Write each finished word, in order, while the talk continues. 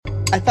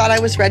I thought I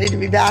was ready to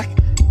be back.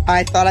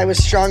 I thought I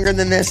was stronger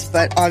than this,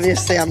 but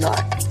obviously I'm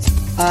not.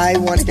 I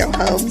want to go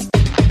home.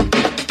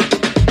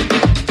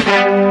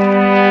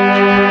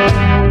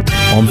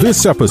 On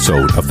this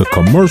episode of The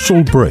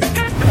Commercial Break.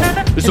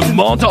 It's a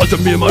montage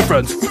of me and my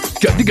friends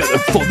getting together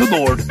for the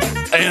Lord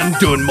and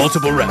doing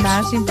multiple reps.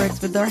 Mashing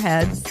bricks with our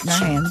heads and our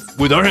hands.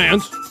 With our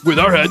hands, with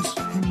our heads,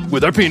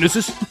 with our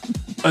penises,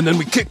 and then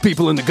we kick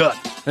people in the gut.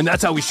 And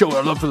that's how we show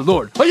our love for the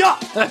Lord. Hi-ya!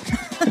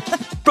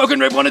 Broken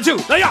rib 1 and 2.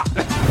 Hi-ya!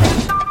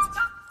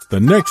 The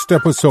next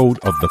episode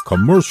of The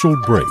Commercial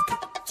Break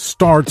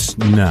starts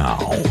now.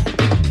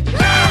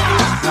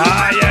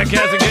 Yeah,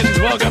 cats and kittens,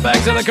 welcome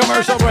back to The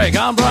Commercial Break.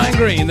 I'm Brian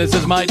Green. This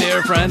is my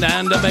dear friend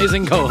and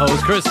amazing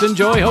co-host, Kristen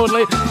Joy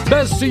Hoadley.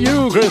 Best to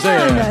you, Kristen.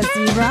 And best to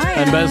you, Brian.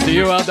 And best to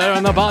you out there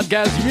in the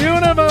podcast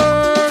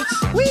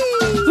universe. Whee!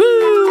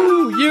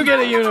 Woo! You get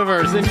a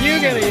universe, and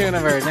you get a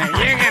universe, and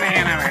you get a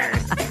universe.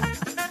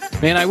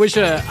 Man, I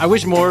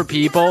wish more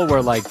people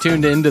were like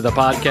tuned into the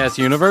podcast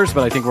universe,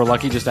 but I think we're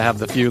lucky just to have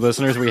the few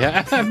listeners we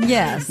have.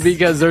 Yes.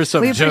 Because there's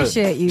some we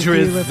appreciate you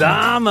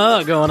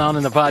Drizama going on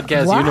in the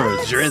podcast What?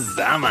 universe.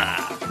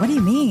 Drizama. What do you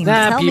mean?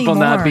 Nah, Tell people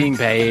me not more. being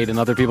paid and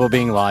other people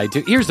being lied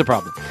to. Here's the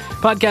problem.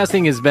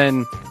 Podcasting has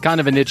been kind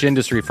of a niche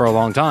industry for a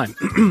long time.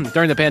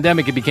 During the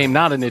pandemic, it became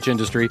not a niche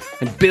industry,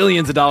 and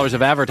billions of dollars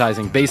of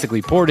advertising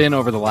basically poured in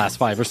over the last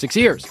 5 or 6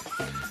 years.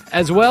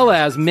 As well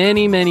as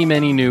many, many,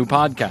 many new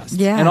podcasts.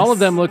 Yes. And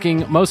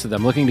most of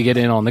them looking to get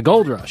in on the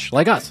gold rush,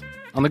 like us,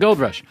 on the gold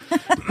rush.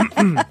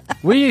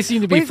 We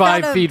seem to be We've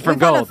 5 got feet from we've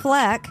got gold. a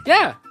fleck.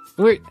 Yeah.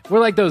 We're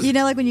like those. You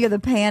know, like when you go to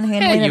the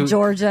panhandling in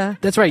Georgia.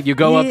 That's right. You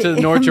go up to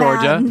North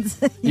Georgia.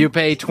 Mountains. You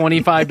pay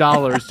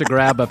 $25 to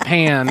grab a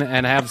pan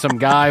and have some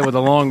guy with a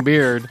long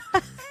beard.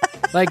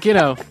 Like, you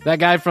know, that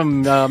guy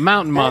from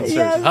Mountain Monsters.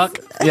 Yes. Huck.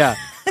 Yeah.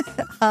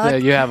 Yeah,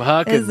 you have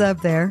Huck is and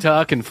up there.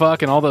 Tuck and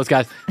Fuck and all those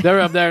guys. They're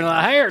up there and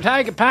like, here,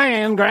 take a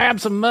pan, grab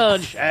some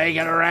mud, shake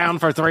it around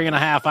for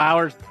 3.5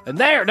 hours. And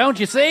there, don't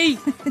you see?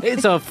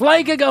 It's a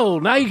flake of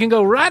gold. Now you can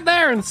go right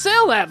there and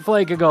sell that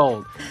flake of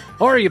gold.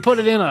 Or you put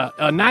it in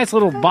a nice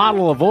little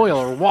bottle of oil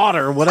or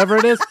water or whatever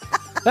it is.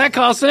 That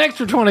costs an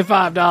extra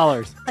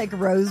 $25. Like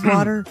rose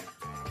water.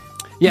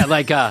 Yeah,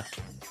 like,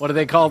 what do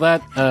they call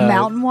that?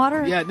 Mountain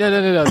water? Yeah,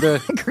 no. The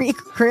Creek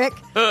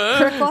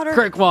water?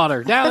 creek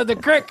water. Down at the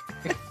creek.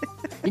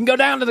 You can go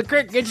down to the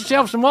creek, get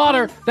yourself some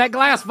water. That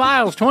glass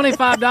vial's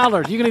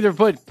 $25. You can either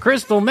put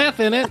crystal meth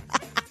in it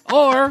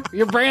or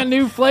your brand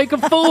new flake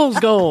of fool's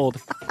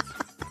gold.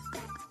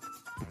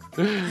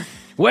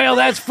 Well,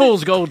 that's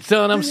fool's gold,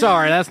 son. I'm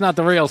sorry. That's not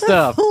the real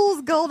stuff.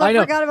 Fool's gold. I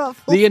know. forgot about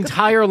fool's The gold.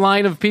 entire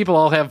line of people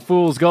all have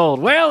fool's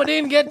gold. Well, it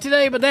didn't get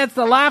today, but that's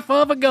the life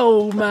of a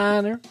gold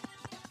miner.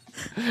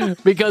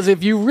 Because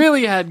if you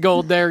really had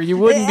gold there, you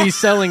wouldn't be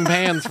selling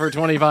pans for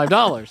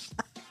 $25.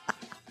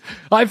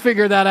 I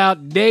figured that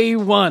out day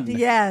one.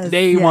 Yes.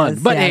 Day one.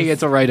 But yes. hey,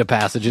 it's a rite of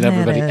passage, and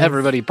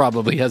everybody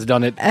probably has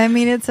done it. I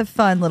mean, it's a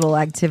fun little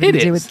activity to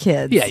do with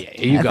kids. Yeah.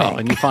 You go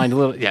and you find a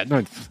little. Yeah,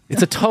 no,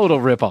 it's a total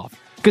ripoff.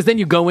 Because then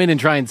you go in and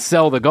try and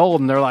sell the gold,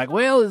 and they're like,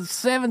 "Well, it's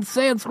 7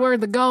 cents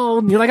worth of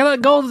gold." And you're like, "I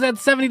thought gold is at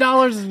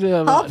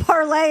 $70." I'll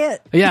parlay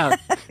it. Yeah,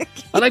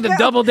 I'd like to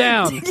double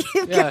down.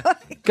 Yeah.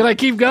 Can I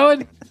keep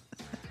going?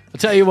 I'll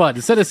tell you what,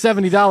 instead of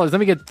 $70, let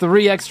me get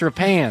 3 extra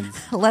pans.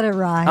 Let it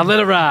ride. I'll let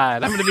it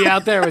ride. I'm going to be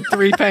out there with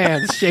 3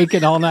 pans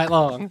shaking all night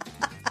long.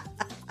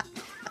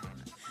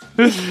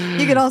 You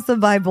can also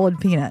buy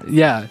boiled peanuts.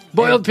 Yeah.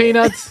 Boiled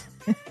peanuts.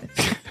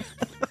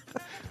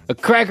 A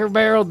Cracker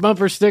Barrel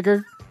bumper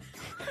sticker.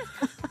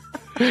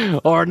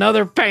 Or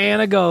another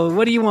pan of gold.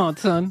 What do you want,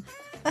 son?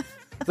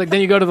 It's like then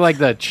you go to like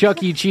the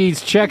Chuck E.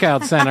 Cheese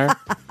checkout center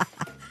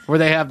where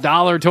they have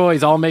dollar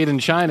toys all made in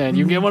China, and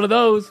you can get one of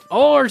those.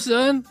 Or,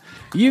 son,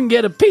 you can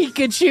get a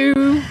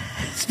Pikachu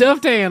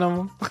stuffed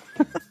animal.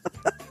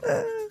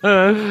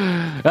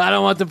 I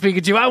don't want the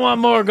Pikachu. I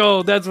want more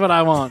gold. That's what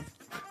I want.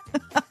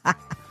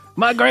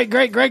 My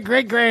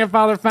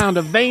great-great-great-great-grandfather found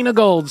a vein of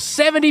gold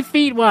 70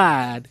 feet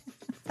wide.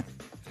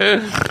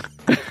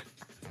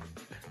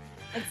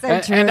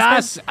 And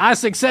I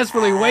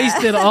successfully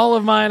wasted all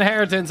of my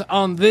inheritance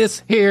on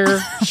this here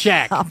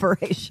shack.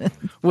 Operation.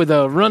 With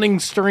a running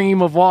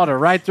stream of water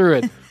right through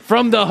it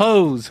from the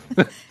hose.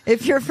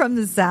 If you're from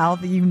the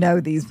South, you know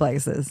these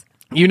places.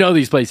 You know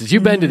these places.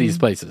 You've been to these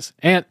places.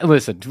 And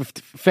listen,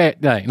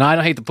 no, I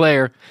don't hate the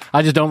player.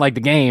 I just don't like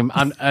the game.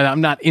 I'm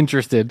not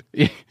interested.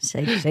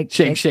 Shake.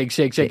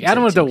 I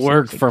don't want to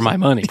work for my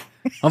money.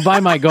 I'll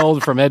buy my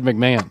gold from Ed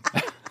McMahon.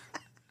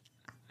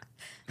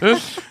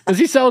 Does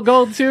he sell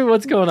gold too?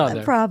 What's going on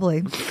there?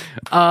 Probably.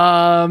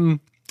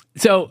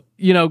 So,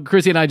 you know,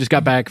 Chrissy and I just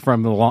got back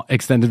from a long,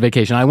 extended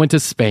vacation. I went to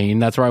Spain.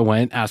 That's where I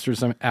went. Astor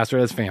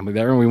has family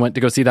there, and we went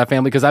to go see that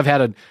family because I've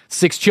had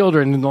 6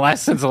 children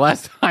since the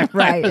last time.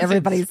 Right,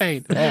 everybody's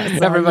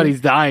everybody's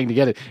dying to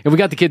get it, and we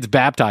got the kids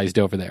baptized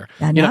over there.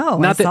 I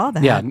know. I saw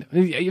that. Yeah,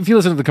 if you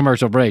listen to the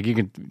commercial break,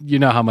 you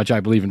know how much I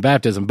believe in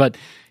baptism. But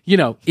you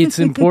know, it's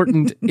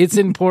important. It's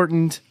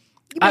important.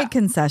 You make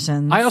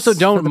concessions. I also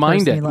don't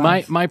mind it.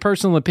 My My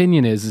personal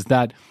opinion is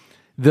that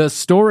the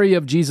story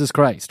of Jesus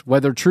Christ,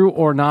 whether true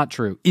or not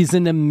true, is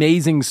an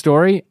amazing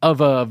story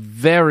of a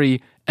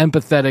very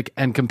empathetic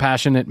and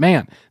compassionate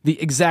man. The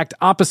exact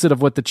opposite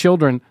of what the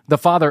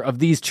father of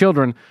these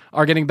children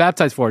are getting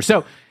baptized for.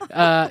 So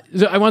I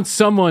want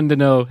someone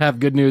to have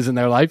good news in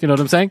their life. You know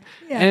what I'm saying?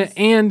 Yes.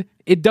 And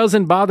it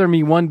doesn't bother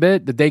me one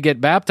bit that they get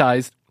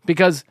baptized,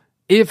 because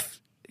if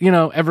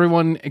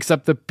everyone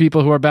except the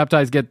people who are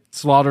baptized get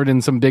slaughtered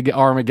in some big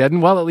Armageddon,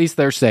 well, at least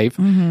they're safe.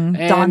 Mm-hmm. And,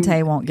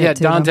 Dante won't get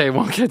to them. Dante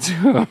won't get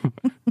to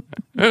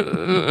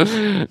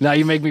them. Now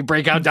you make me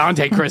break out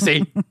Dante,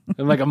 Chrissy.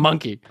 I'm like a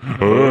monkey.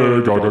 Hey,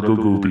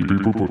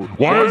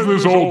 why is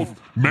this old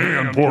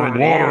man pouring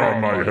water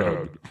on my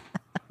head?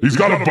 He's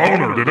got a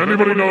boner. Did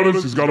anybody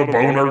notice he's got a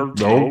boner?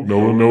 No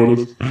one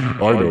noticed.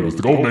 I noticed.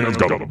 The old man's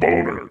got a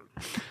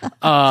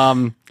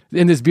boner.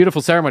 In this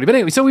beautiful ceremony. But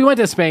anyway, so we went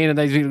to Spain,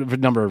 and for a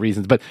number of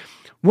reasons. But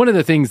one of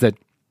the things that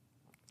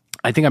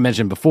I think I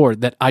mentioned before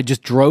that I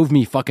just drove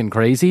me fucking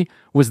crazy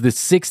was the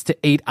 6 to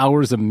 8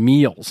 hours of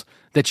meals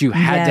that you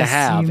had to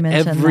have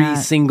every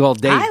single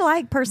day.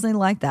 I personally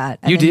like that.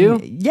 You do?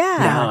 Yeah.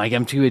 No,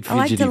 I'm too fidgety I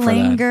like to for that.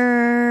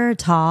 linger,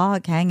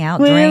 talk, hang out,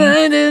 When drink.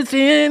 I just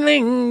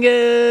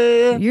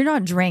linger. You're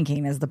not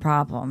drinking is the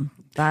problem.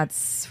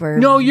 That's where.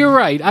 No, you're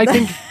right. I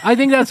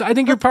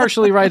think you're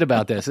partially right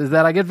about this. Is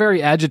that I get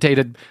very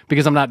agitated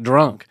because I'm not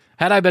drunk.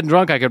 Had I been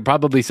drunk, I could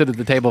probably sit at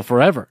the table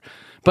forever.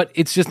 But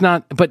it's just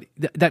not. But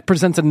that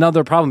presents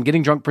another problem.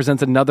 Getting drunk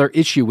presents another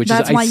issue, which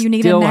That's is why I you need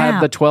a still nap.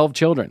 have the 12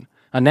 children.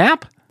 A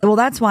nap? Well,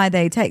 that's why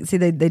they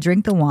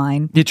drink the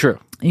wine. Yeah, true.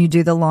 You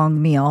do the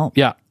long meal.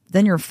 Yeah.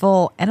 Then you're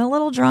full and a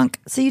little drunk,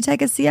 so you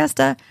take a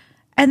siesta,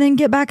 and then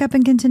get back up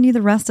and continue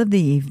the rest of the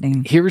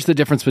evening. Here's the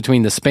difference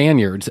between the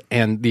Spaniards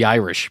and the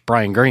Irish,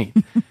 Brian Green,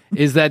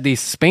 is that the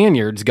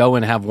Spaniards go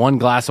and have one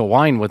glass of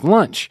wine with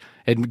lunch.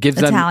 It gives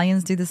them.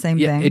 Italians do the same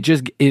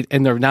thing.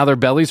 And now their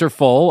bellies are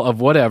full of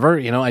whatever,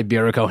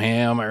 Iberico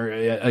ham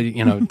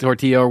or,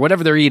 tortilla or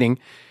whatever they're eating.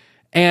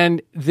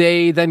 And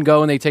they then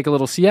go and they take a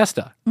little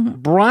siesta. Mm-hmm.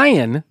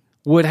 Brian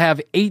would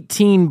have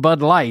 18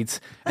 Bud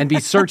Lights and be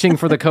searching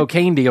for the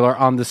cocaine dealer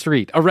on the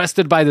street,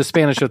 arrested by the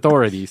Spanish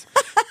authorities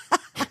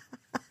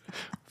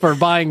for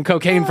buying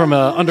cocaine from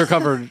an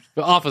undercover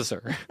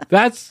officer.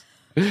 That's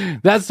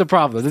the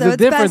problem. So The it's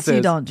difference best you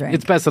is don't drink.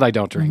 it's best that I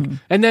don't drink. Mm-hmm.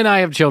 And then I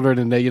have children,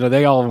 and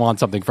they all want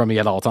something from me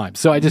at all times.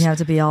 So I just You have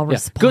to be all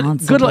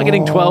responsible. Good luck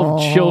getting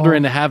 12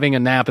 children having a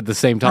nap at the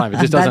same time. It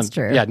just doesn't. That's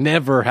true. Yeah,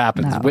 never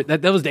happens. No.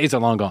 Those days are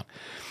long gone.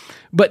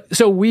 But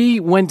so we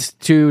went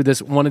to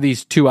one of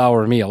these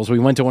 2-hour meals. We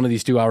went to one of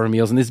these 2-hour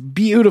meals in this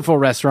beautiful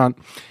restaurant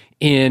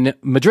in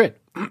Madrid.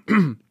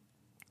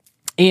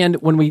 And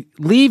when we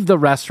leave the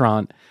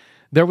restaurant,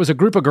 there was a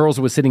group of girls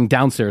who was sitting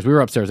downstairs. We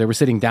were upstairs. They were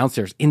sitting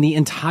downstairs. In the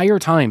entire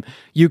time,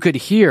 you could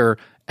hear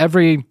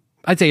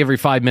I'd say every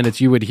 5 minutes,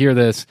 you would hear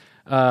this.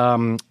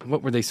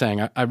 What were they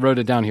saying? I wrote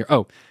it down here.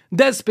 Oh,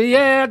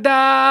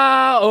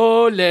 despierta,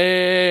 ole,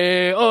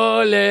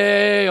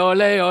 ole,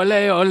 ole,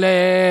 ole,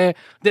 ole,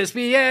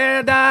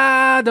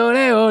 despierta,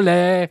 ole,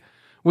 ole,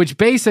 which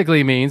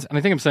basically means, and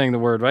I think I'm saying the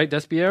word right,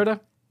 despierta?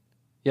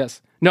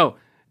 Yes. No,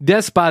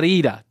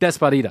 desparida.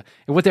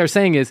 And what they're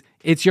saying is,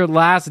 it's your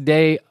last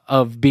day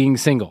of being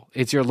single.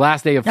 It's your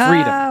last day of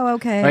freedom. Oh,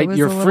 okay. Right? It was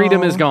Your a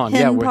freedom little is gone.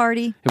 hen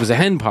party. It was a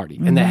hen party.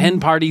 And the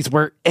hen parties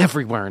were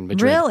everywhere in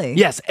Madrid. Really?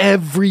 Yes,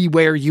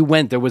 everywhere you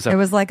went, there was It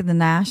was like the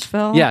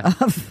Nashville. Yeah.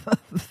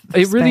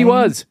 It really Spain.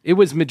 was. It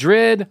was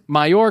Madrid,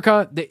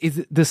 Mallorca.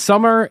 The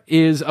summer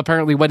is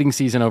apparently wedding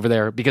season over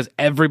there because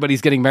everybody's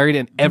getting married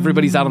and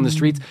everybody's out on the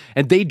streets,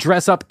 and they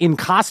dress up in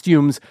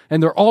costumes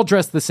and they're all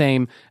dressed the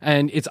same.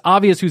 And it's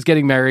obvious who's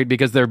getting married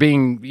because they're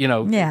being,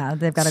 Yeah,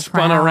 they've got a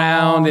spun crown around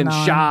and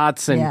on.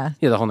 shots and Yeah.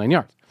 the whole 9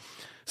 yards.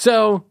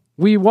 So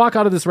we walk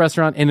out of this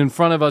restaurant, and in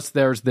front of us,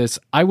 there's this.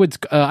 I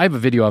have a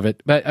video of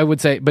it, but I would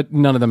say, but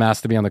none of them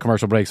asked to be on the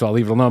commercial break, so I'll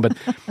leave it alone. But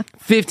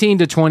 15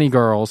 to 20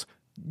 girls,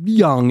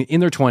 young, in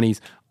their 20s,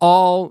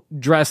 all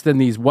dressed in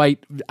these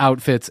white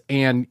outfits,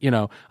 and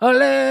ole,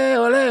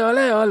 ole,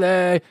 ole,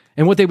 ole.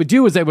 And what they would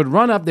do is they would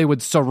run up, they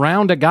would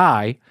surround a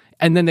guy.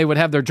 And then they would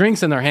have their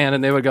drinks in their hand,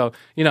 and they would go,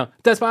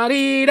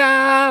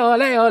 desparida,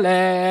 ole, ole,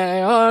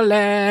 ole,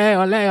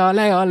 ole,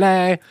 ole,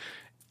 ole.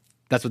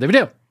 That's what they would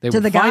do. They To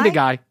would the find guy? a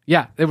guy.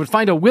 Yeah, they would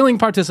find a willing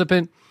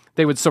participant.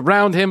 They would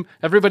surround him.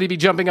 Everybody be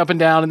jumping up and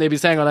down, and they'd be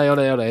saying, ole, ole,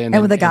 ole. And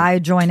would the guy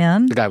join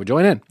in? The guy would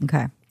join in.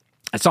 Okay.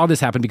 I saw this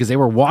happen because they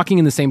were walking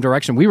in the same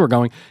direction we were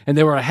going, and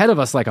they were ahead of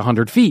us like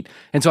 100 feet.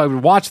 And so I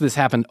would watch this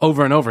happen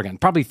over and over again,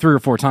 probably 3 or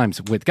 4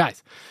 times with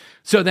guys.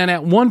 So then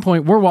at one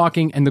point, we're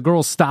walking, and the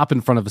girls stop in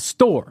front of a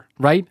store,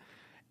 right?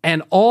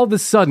 And all of a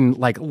sudden,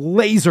 like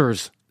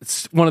lasers,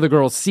 one of the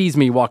girls sees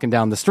me walking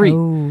down the street.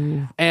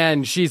 Ooh.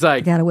 And she's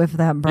like, Got to whiff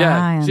that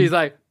Brian. yeah, she's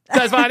like,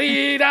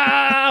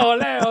 Despacito,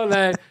 ole,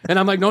 ole. And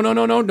I'm like, no,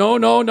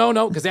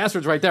 because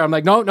Astrid's right there. I'm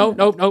like, nope.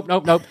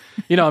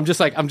 I'm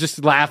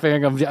just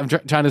laughing. I'm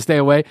trying to stay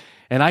away.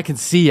 And I can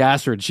see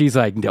Astrid. She's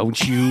like, don't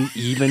you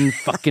even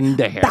fucking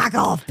dare. Back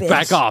off, bitch.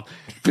 Back off,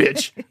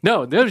 bitch.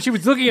 No, she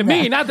was looking at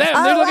me, not them.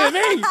 They're looking at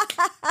me.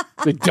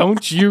 Like,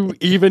 don't you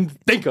even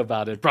think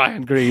about it,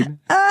 Brian Green.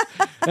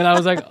 And I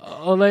was like,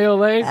 ole,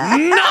 ole.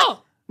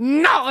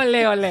 No, ole,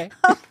 ole.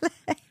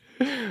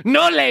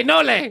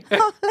 Nole.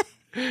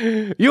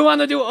 You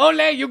want to do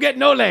ole, you get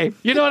nole.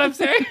 You know what I'm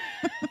saying?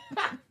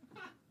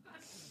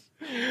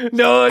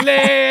 Nole.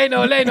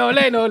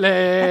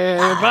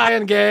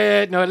 Brian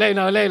get nole.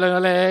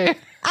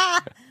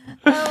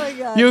 Oh my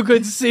God. You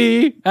could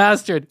see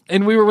Astrid.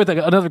 And we were with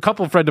another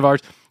couple friend of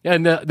ours.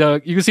 And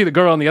you can see the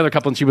girl in the other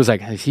couple. And she was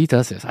like, if he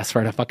does this, I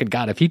swear to fucking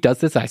God. If he does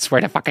this, I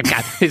swear to fucking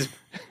God.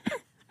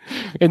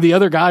 And the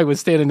other guy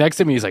was standing next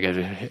to me. He's like,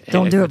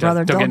 don't do it,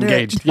 brother. Don't get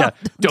engaged. Yeah.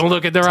 Don't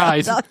look at their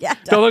eyes.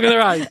 Don't look at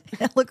their eyes.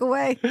 Look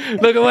away.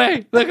 Look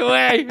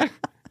away.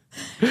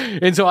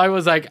 And so I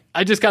was like,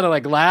 I just kind of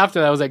like laughed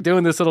and I was like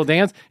doing this little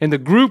dance and the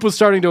group was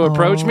starting to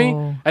approach me.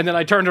 And then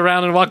I turned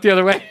around and walked the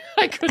other way.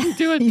 I couldn't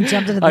do it. You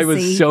jumped into the sea. I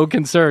was so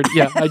concerned.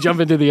 Yeah. I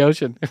jumped into the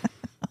ocean.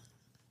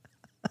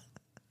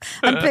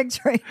 I'm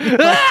picturing you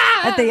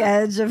at the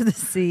edge of the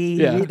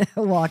sea,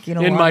 walking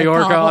along in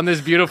Mallorca on this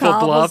beautiful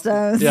bluff.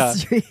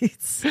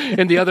 Streets.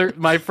 And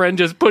my friend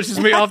just pushes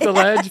me off the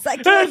ledge.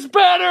 It's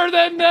better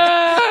than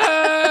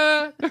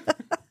that.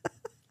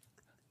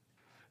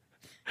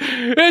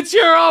 It's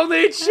your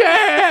only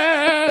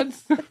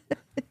chance.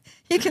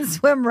 You can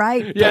swim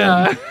right.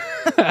 Yeah.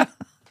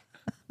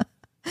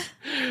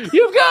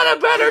 You've got a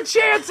better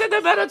chance in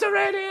the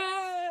Mediterranean.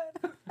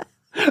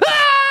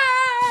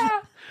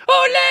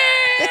 Ole!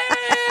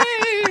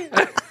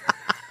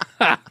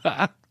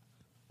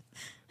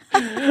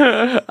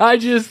 I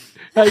just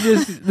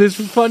this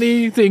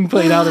funny thing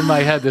played out in my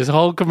head. This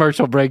whole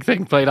commercial break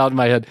thing played out in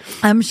my head.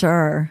 I'm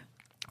sure.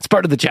 It's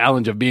part of the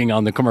challenge of being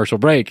on the commercial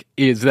break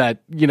is that,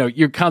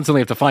 you constantly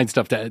have to find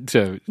stuff to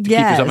keep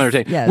yourself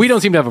entertained. Yes. We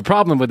don't seem to have a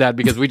problem with that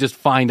because we just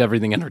find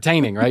everything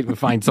entertaining, right? We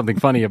find something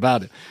funny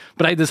about it.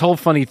 But I had this whole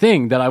funny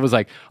thing that I was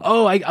like,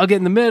 I'll get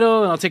in the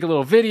middle and I'll take a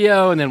little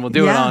video and then we'll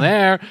do it on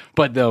air.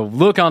 But the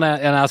look on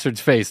Astrid's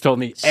face told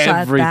me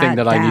everything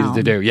that I needed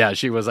to do. Yeah,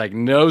 she was like,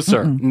 no,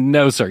 sir.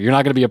 No, sir. You're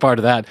not going to be a part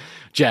of that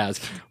jazz.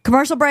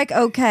 Commercial break,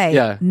 okay.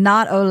 Yeah.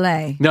 Not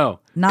ole. No.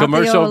 Not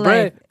commercial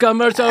break.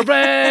 Commercial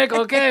break.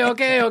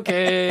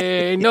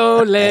 Okay.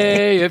 No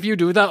lay if you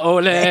do the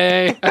ole.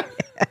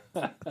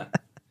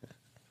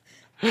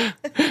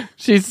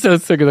 She's so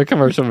sick of the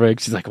commercial break.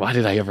 She's like, why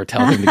did I ever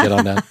tell him to get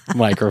on that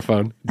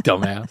microphone?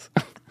 Dumbass.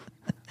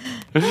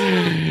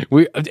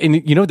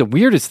 The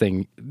weirdest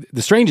thing,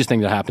 the strangest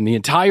thing that happened the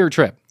entire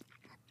trip,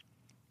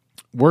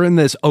 we're in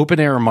this open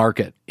air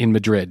market in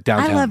Madrid,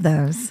 downtown. I love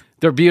those.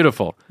 They're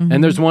beautiful. Mm-hmm.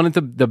 And there's one at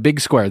the big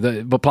square,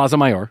 the Plaza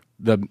Mayor,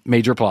 the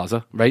major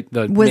plaza, right?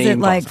 Was it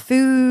like plaza.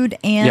 Food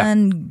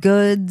and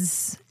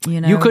goods?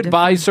 You could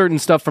buy certain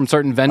stuff from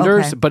certain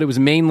vendors, but it was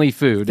mainly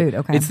food.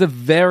 Okay. It's the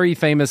very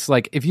famous,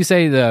 like if you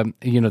say the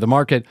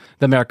market,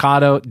 the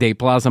Mercado de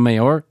Plaza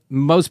Mayor,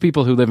 most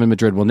people who live in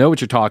Madrid will know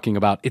what you're talking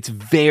about. It's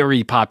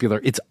very popular.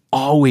 It's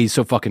always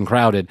so fucking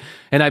crowded.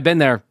 And I've been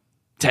there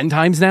 10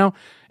 times now.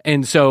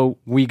 And so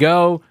we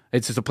go,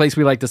 it's just a place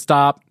we like to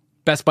stop.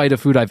 Best bite of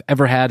food I've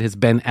ever had has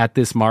been at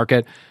this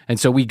market. And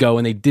so we go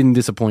and they didn't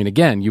disappoint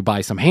again. You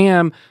buy some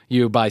ham,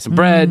 you buy some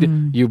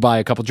bread, you buy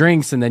a couple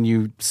drinks, and then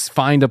you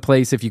find a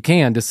place if you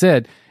can to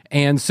sit.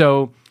 And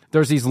so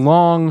there's these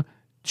long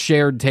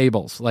shared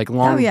tables, like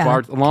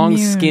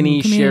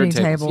skinny shared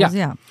tables.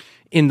 Yeah.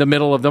 In the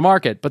middle of the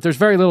market. But there's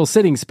very little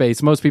sitting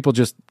space. Most people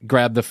just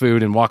grab the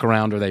food and walk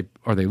around or they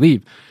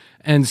leave.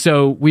 And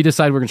so we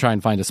decide we're going to try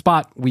and find a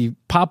spot. We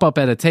pop up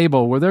at a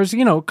table where there's,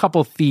 a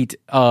couple feet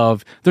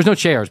there's no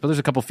chairs, but there's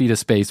a couple feet of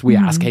space. We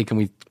ask, hey, can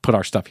we put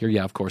our stuff here?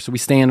 Yeah, of course. So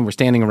we're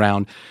standing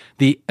around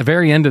the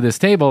very end of this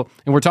table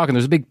and we're talking.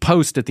 There's a big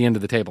post at the end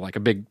of the table, like a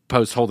big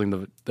post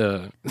holding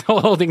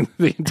holding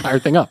the entire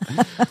thing up.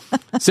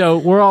 So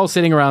we're all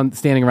standing around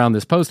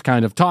this post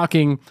kind of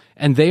talking,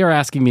 and they are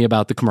asking me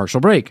about the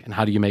commercial break and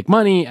how do you make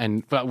money?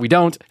 And we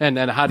don't. And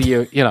then how do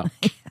you,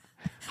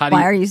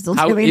 Why are you still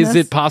doing this? How is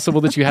it possible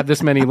that you have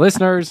this many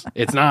listeners?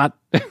 It's not.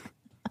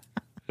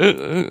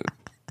 The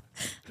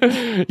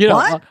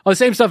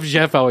same stuff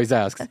Jeff always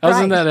asks. I was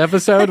in that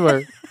episode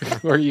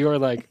where you were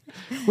like,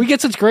 we get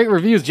such great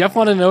reviews. Jeff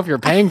wanted to know if you're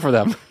paying for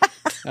them.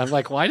 I'm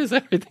like, why does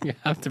everything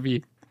have to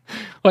be?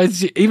 Why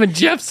is even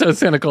Jeff's so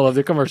cynical of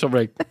the commercial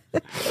break?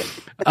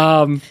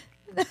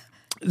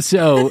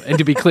 So, and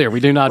to be clear, we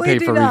do not pay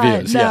for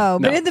reviews. No,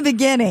 but in the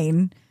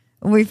beginning,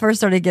 when we first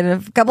started getting a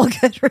couple of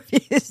good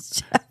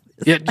reviews,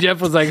 Jeff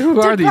was like, who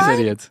are these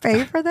idiots?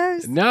 Pay for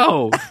those?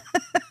 No.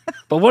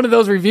 But one of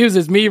those reviews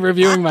is me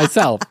reviewing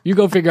myself. You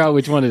go figure out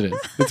which one it is.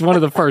 It's one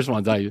of the first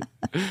ones I use.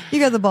 You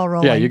got the ball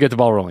rolling. Yeah, you get the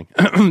ball rolling.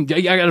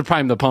 I got to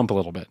prime the pump a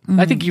little bit.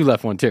 I think you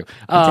left one too.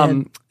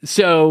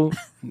 So,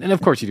 and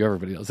of course you do,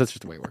 everybody else. That's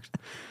just the way it works.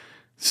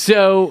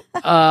 So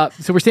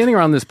we're standing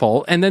around this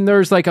pole, and then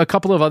there's like a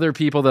couple of other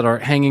people that are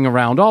hanging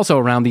around also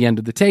around the end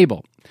of the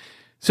table.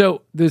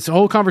 So this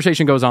whole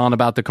conversation goes on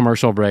about the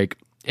commercial break,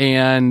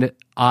 and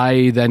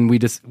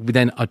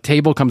then a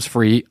table comes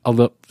free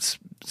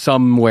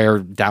somewhere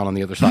down on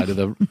the other side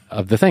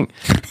of the thing.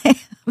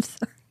 I'm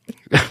sorry.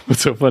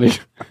 What's so funny?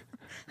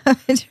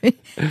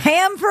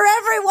 Ham for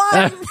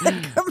everyone.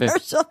 The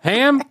commercial.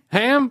 Ham.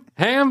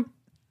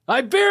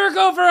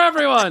 Iberico for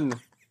everyone.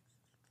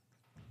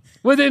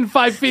 Within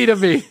 5 feet of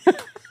me.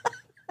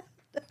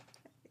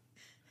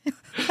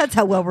 That's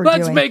how well we're doing.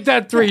 Let's make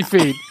that 3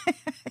 feet.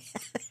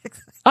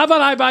 How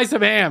about I buy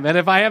some ham, and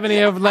if I have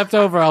any left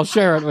over, I'll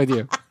share it with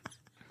you.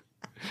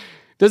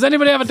 Does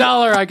anybody have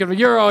 $1?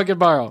 Euro I can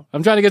borrow?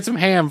 I'm trying to get some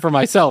ham for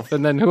myself,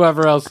 and then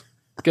whoever else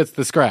gets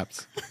the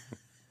scraps.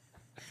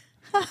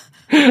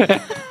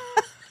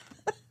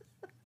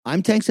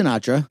 I'm Tank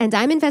Sinatra. And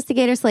I'm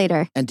Investigator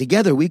Slater. And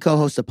together we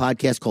co-host a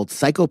podcast called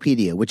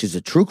Psychopedia, which is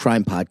a true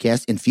crime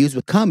podcast infused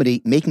with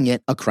comedy, making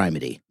it a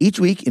crimedy. Each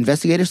week,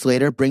 Investigator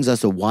Slater brings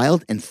us a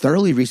wild and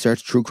thoroughly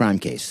researched true crime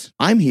case.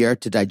 I'm here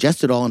to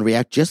digest it all and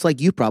react just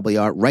like you probably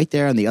are right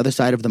there on the other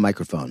side of the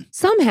microphone.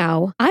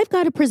 Somehow, I've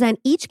got to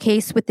present each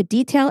case with the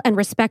detail and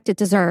respect it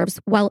deserves,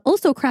 while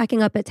also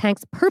cracking up at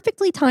Tank's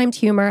perfectly timed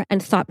humor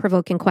and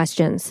thought-provoking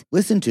questions.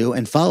 Listen to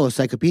and follow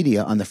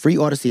Psychopedia on the free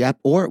Odyssey app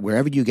or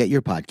wherever you get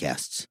your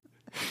podcasts.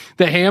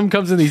 The ham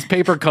comes in these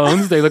paper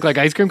cones. They look like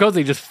ice cream cones.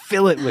 They just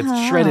fill it with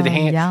shredded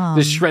ham. Yum.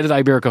 This shredded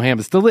Iberico ham.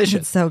 It's delicious.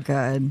 It's so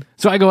good.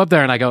 So I go up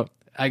there and I go,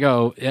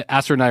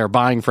 Astrid and I are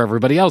buying for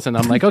everybody else. And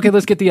I'm like, okay,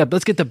 let's get the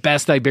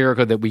best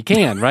Iberico that we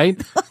can,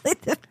 right?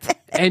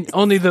 And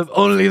only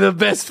the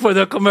best for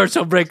the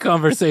commercial break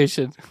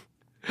conversation.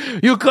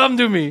 You come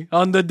to me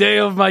on the day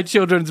of my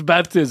children's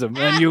baptism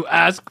and you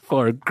ask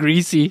for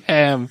greasy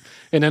ham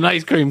in an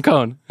ice cream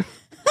cone.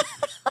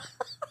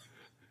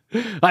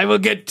 I will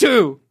get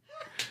 2.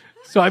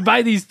 So I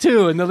buy these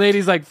 2, and the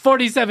lady's like,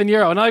 €47.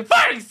 And I'm like,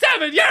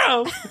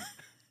 €47?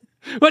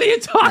 What are you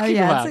talking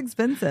about? It's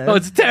expensive. Oh,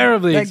 it's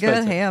terribly that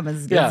expensive. Good ham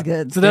is yeah.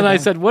 good. So then I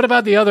said, what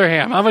about the other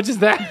ham? How much is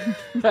that?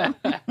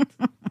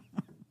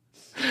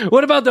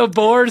 What about the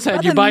boar's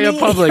head you buy at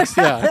Publix?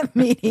 Yeah.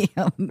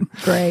 Medium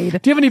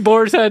grade. Do you have any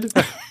boar's head?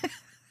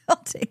 I'll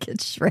take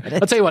it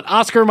shredded. I'll tell you what,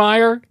 Oscar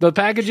Mayer, the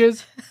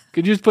packages,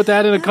 could you just put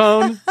that in a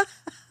cone?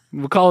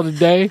 We'll call it a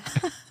day.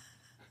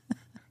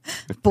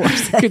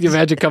 Could you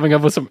imagine coming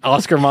up with some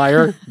Oscar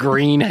Mayer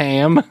green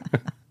ham?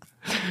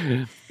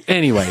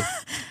 Anyway,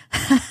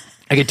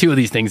 I get 2 of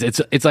these things.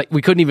 It's like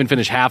we couldn't even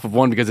finish half of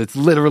one because it's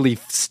literally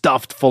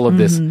stuffed full of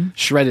this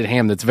shredded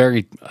ham that's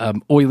very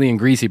oily and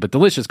greasy, but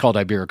delicious, called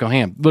Iberico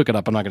ham. Look it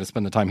up. I'm not going to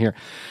spend the time here.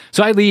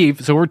 So I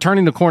leave. So we're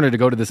turning the corner to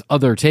go to this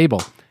other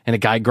table, and a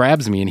guy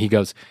grabs me and he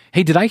goes,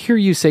 "Hey, did I hear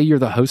you say you're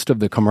the host of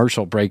the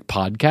Commercial Break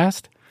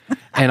podcast?"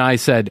 And I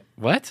said,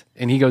 "What?"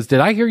 And he goes, "Did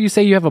I hear you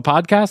say you have a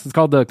podcast? It's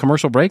called The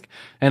Commercial Break."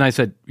 And I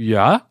said,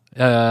 "Yeah."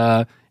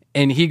 And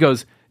he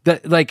goes, "That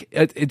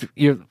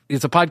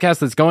it's a podcast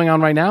that's going on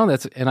right now."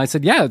 And I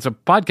said, "Yeah, it's a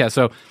podcast."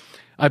 So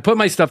I put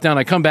my stuff down.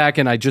 I come back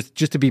and I just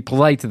to be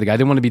polite to the guy, I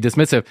didn't want to be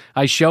dismissive.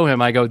 I show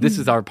him. I go, "This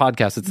is our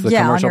podcast. It's the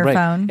Commercial on your Break."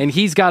 phone. And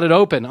he's got it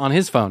open on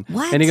his phone.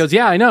 What? And he goes,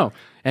 "Yeah, I know."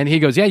 And he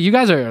goes, "Yeah, you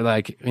guys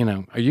are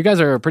you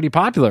guys are pretty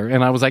popular."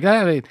 And I was like,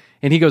 and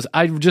he goes,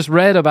 "I just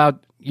read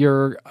about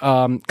your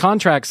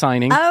contract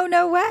signing." Oh,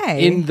 no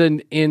way. In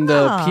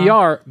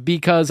the PR,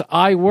 because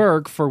I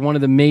work for one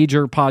of the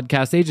major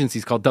podcast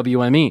agencies called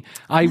WME.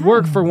 I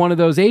work for one of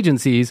those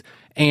agencies,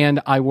 and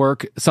I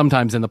work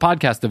sometimes in the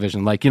podcast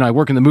division. Like, I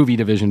work in the movie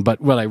division, but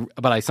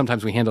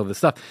sometimes we handle this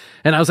stuff.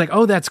 And I was like,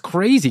 "Oh, that's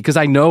crazy," because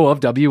I know of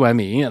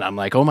WME, and I'm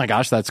like, "Oh my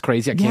gosh, that's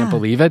crazy. I can't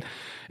believe it."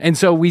 And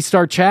so we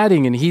start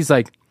chatting, and he's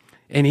like,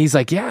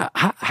 "Yeah,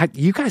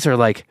 you guys are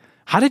like,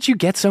 how did you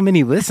get so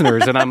many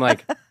listeners?" And I'm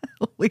like,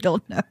 we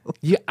don't know.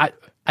 "Yeah,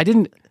 I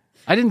didn't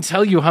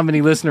tell you how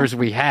many listeners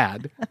we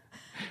had.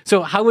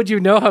 So how would you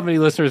know how many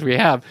listeners we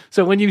have?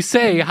 So when you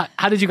say,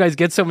 how did you guys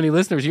get so many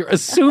listeners? You're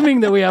assuming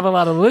that we have a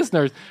lot of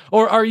listeners.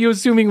 Or are you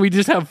assuming we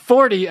just have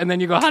 40? And then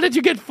you go, how did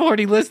you get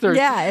 40 listeners?"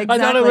 Yeah, exactly. I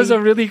thought it was a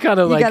really kind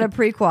of You like... got to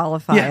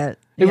pre-qualify it.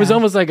 It was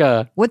almost like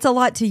a... What's a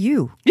lot to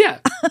you? Yeah.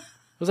 It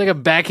was like a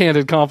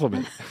backhanded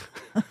compliment.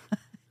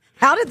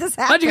 How did this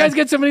happen? How'd you guys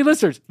get so many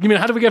listeners? You mean,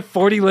 how did we get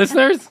 40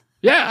 listeners?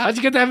 Yeah, how'd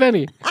you get that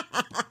many?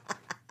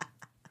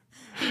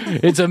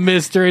 It's a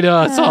mystery to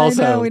us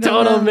also.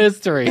 Total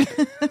mystery.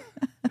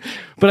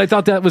 But I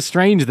thought that was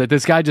strange that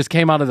this guy just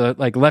came out of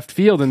the left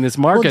field in this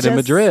market in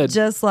Madrid.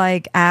 Just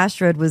like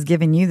Astrid was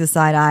giving you the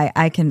side eye,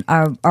 I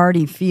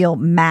already feel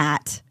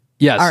Matt,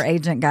 our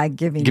agent guy,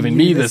 giving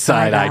me the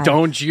side eye.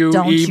 Don't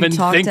you even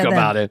think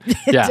about it.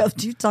 Yeah.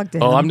 Don't you talk to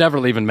him. Oh, I'm never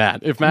leaving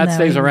Matt. If Matt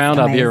stays around,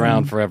 I'll be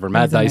around forever.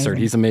 Matt Dysart,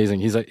 he's amazing.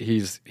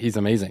 He's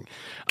amazing.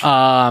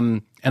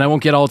 and I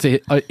won't get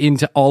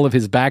into all of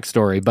his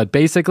backstory, but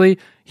basically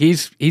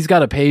he's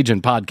got a page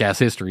in podcast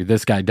history.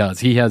 This guy does.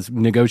 He has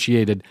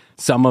negotiated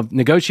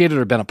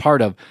or been a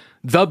part of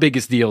the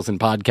biggest deals in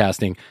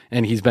podcasting,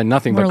 and he's been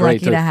nothing but great. We're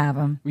lucky to have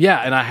him. Yeah,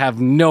 and I have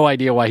no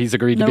idea why he's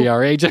agreed to be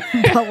our agent.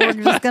 But we're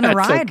just going to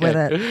ride with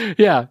it.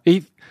 Yeah,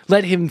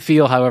 let him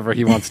feel however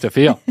he wants to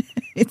feel.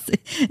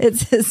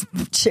 It's his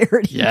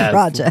charity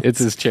project. It's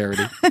his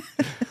charity.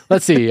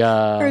 Let's see.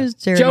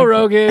 Joe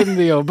Rogan,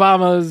 the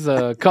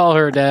Obamas, call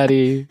her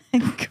daddy.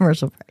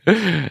 Commercial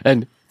break.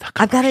 And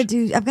I've got to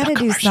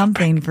do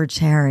something for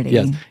charity.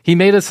 Yes, he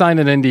made us sign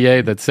an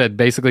NDA that said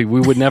basically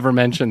we would never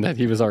mention that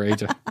he was our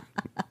agent.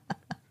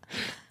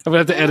 I'm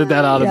going to have to edit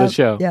that out of the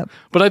show. Yep.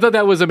 But I thought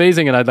that was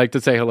amazing, and I'd like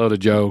to say hello to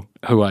Joe,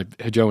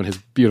 Joe and his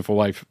beautiful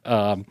wife.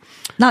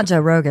 Not Joe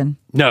Rogan.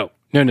 No,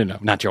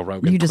 not Joe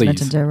Rogan. You just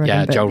mentioned Joe Rogan.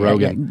 Yeah, Joe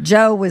Rogan. Yeah.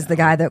 Joe was the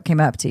guy that came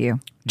up to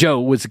you.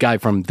 Joe was the guy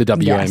from the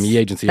WME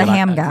agency. The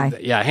ham guy.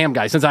 Yeah, ham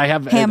guy. Since I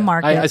have ham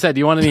market. I said, do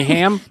you want any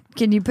ham?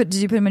 Did you put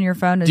him in your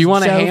phone? Do you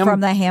want Joe a ham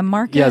from the ham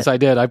market? Yes, I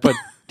did. Do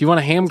you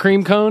want a ham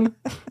cream cone?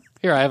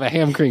 Here, I have a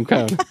ham cream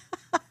cone.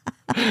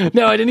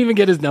 No, I didn't even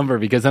get his number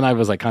because then I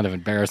was like kind of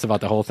embarrassed about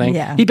the whole thing.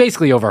 Yeah. He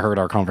basically overheard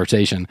our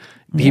conversation.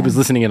 He was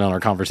listening in on our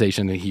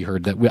conversation and he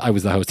heard that I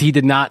was the host. He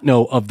did not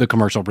know of the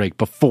commercial break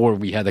before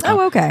we had the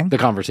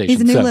conversation.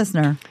 He's a new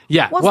listener.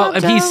 Yeah. What's up,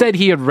 Joe? He said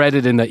he had read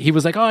it he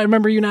was like, oh, I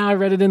remember you now. I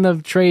read it in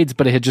the trades,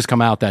 but it had just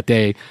come out that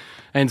day.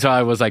 And so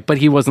I was like, but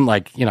he wasn't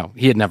like,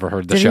 he had never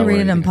heard the show. Did he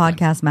read it in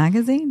Podcast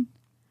Magazine?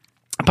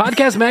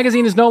 Podcast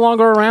Magazine is no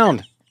longer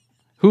around.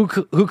 Who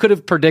could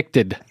have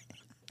predicted?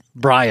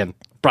 Brian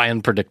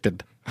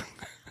predicted.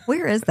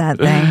 Where is that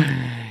thing?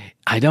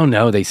 I don't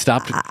know. They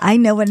stopped. I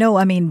know.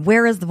 I mean,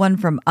 where is the one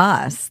from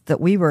us that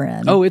we were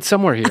in? Oh, it's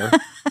somewhere here.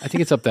 I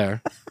think it's up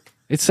there.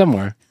 It's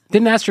somewhere.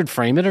 Didn't Astrid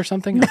frame it or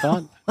something? No. I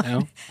thought.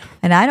 No.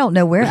 And I don't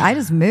know where. I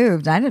just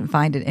moved. I didn't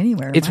find it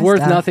anywhere. It's worth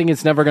nothing.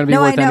 It's never going to be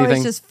worth anything. No,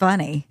 it's just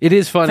funny. It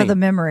is funny. For the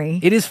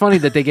memory. It is funny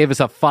that they gave us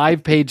a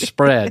 5-page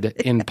spread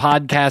in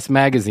Podcast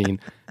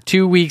Magazine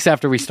 2 weeks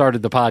after we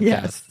started the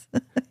podcast.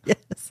 Yes.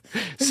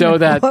 So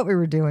that what we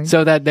were doing.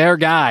 So that their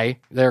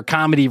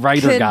comedy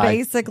writer could guy,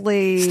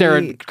 basically stare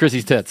at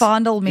Chrissy's tits,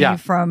 fondle me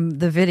from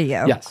the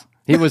video. Yes,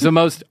 he was the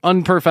most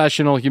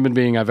unprofessional human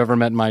being I've ever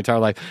met in my entire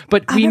life.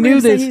 But I we knew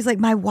this. He was like,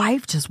 my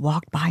wife just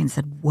walked by and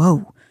said,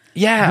 "Whoa."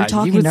 Yeah, you're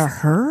talking to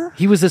her.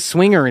 He was a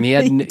swinger, and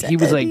he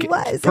was like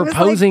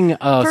proposing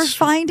for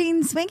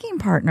finding swinging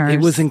partners. It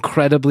was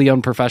incredibly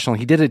unprofessional.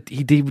 He did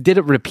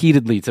it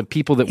repeatedly to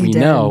people that we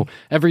know.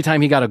 Every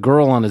time he got a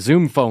girl on a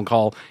Zoom phone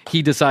call,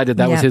 he decided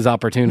that was his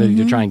opportunity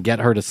to try and get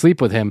her to sleep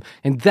with him,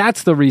 and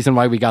that's the reason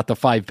why we got the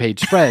 5-page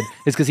spread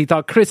is because he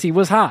thought Chrissy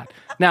was hot.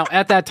 Now,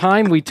 at that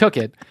time, we took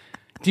it.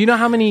 Do you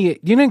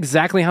know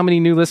exactly how many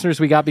new listeners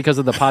we got because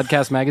of the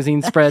Podcast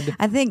Magazine spread?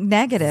 I think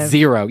negative.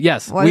 0.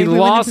 Yes. We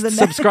lost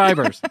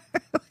subscribers.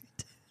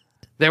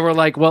 They were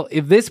like, well,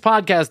 if this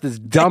podcast is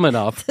dumb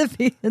enough to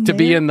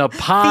be in the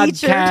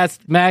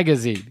Podcast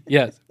Magazine.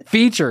 Yes.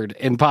 Featured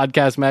in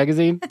Podcast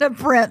Magazine. In a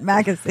print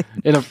magazine.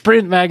 In a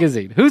print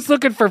magazine. Who's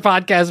looking for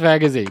Podcast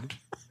Magazine?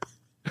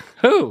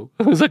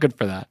 Who's looking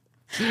for that?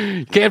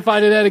 Can't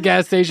find it at a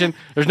gas station.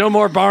 There's no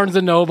more Barnes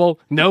 & Noble.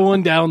 No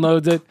one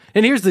downloads it.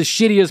 And here's the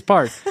shittiest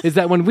part is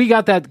that when we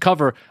got that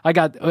cover,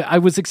 I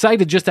was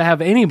excited just to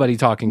have anybody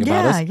talking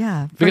about us.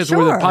 Yeah, because the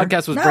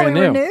podcast was brand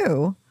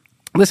new.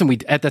 Listen,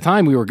 at the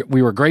time we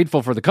were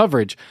grateful for the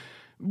coverage.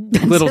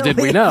 Little did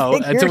we know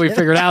until we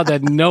figured out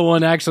that no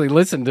one actually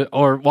listened to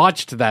or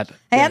watched that.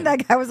 And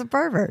that guy was a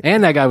pervert. He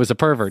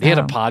had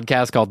a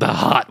podcast called The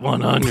Hot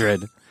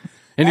 100.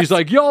 And he's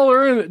like, y'all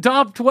are in the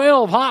top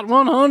 12 Hot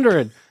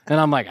 100. And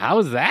I'm like, how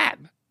is that?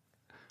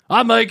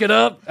 I make it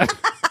up.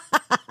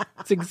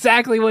 That's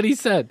exactly what he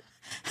said.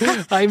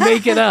 I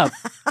make it up.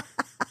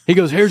 He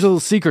goes, here's a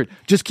little secret.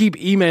 Just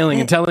keep emailing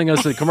and telling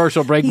us the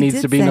commercial break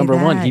needs to be number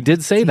 1. He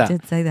did say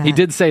that. He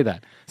did say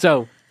that.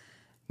 So,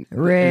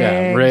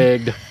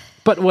 rigged.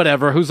 But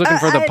whatever. Who's looking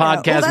for the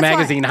Podcast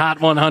Magazine Hot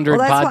 100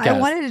 podcast? I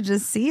wanted to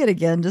just see it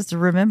again, just to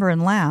remember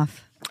and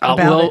laugh.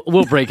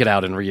 We'll break it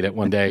out and read it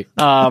one day.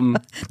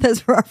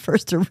 Those were our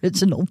first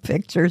original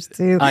pictures,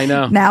 too. I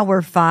know. Now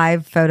we're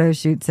 5 photo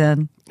shoots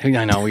in.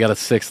 I know. We got a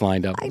 6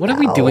 lined up. What are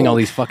we doing all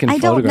these fucking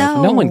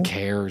photographs? No one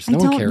cares. No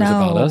one cares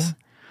about us.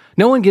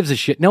 No one gives a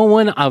shit. No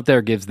one out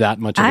there gives that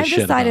much of a shit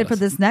about us. I decided for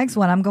this next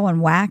one, I'm going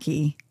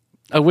wacky.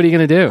 What are you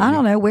going to do? I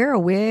don't know. Wear a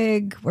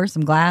wig, wear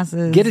some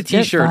glasses. Get a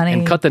t-shirt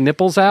and cut the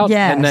nipples out.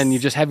 Yes. And then you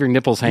just have your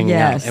nipples hanging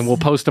out. And we'll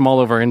post them all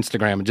over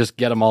Instagram and just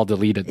get them all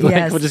deleted.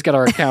 We'll just get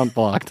our account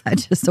blocked. I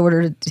just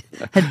ordered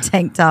a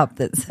tank top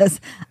that says,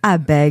 I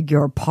beg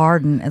your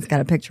pardon. It's got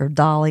a picture of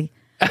Dolly.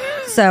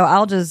 So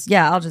I'll just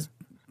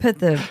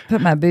put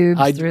my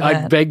boobs through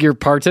that. I beg your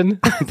pardon,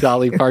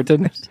 Dolly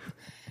Parton.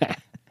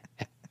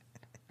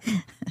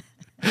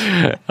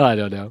 I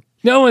don't know.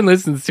 No one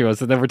listens to us,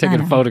 and then we're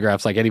taking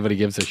photographs like anybody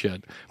gives a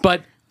shit.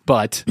 But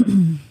But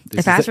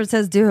If Astrid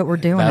says do it, we're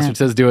doing Astrid it.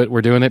 says do it,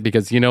 we're doing it,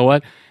 because you know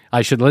what?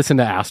 I should listen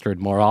to Astrid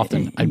more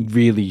often. I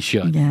really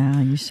should.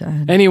 Yeah, you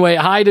should. Anyway,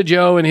 hi to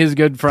Joe and his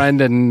good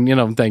friend,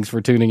 and, thanks for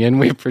tuning in.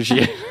 We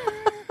appreciate it.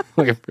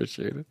 We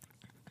appreciate it.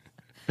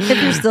 If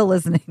you're still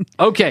listening.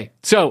 Okay,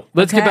 so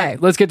let's get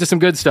back. Let's get to some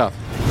good stuff.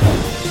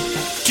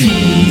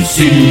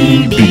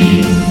 TCB.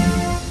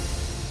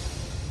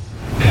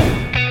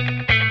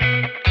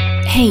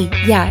 Hey,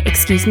 yeah,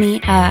 excuse me.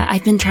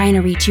 I've been trying to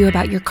reach you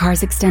about your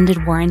car's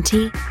extended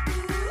warranty.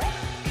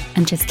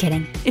 I'm just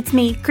kidding. It's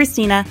me,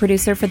 Christina,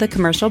 producer for The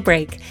Commercial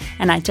Break,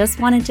 and I just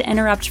wanted to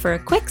interrupt for a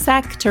quick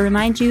sec to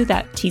remind you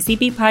that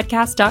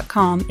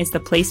tcbpodcast.com is the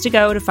place to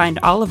go to find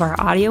all of our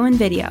audio and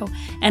video,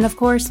 and of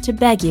course, to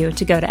beg you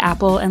to go to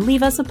Apple and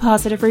leave us a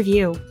positive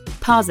review.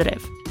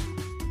 Positive.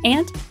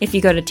 And if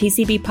you go to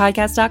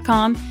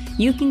tcbpodcast.com,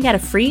 you can get a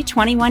free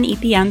 21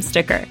 EPM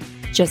sticker.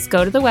 Just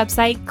go to the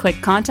website,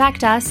 click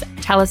Contact Us,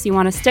 tell us you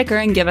want a sticker,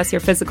 and give us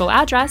your physical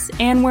address,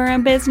 and we're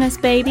in business,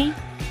 baby.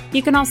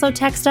 You can also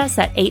text us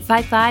at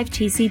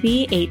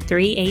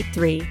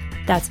 855-TCB-8383.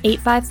 That's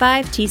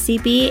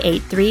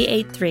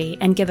 855-TCB-8383,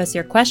 and give us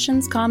your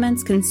questions,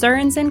 comments,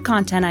 concerns, and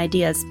content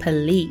ideas,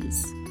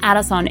 please. Add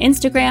us on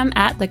Instagram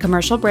at The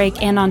Commercial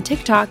Break and on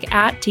TikTok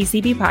at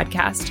TCB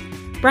Podcast.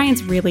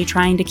 Brian's really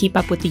trying to keep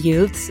up with the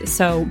youths,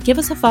 so give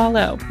us a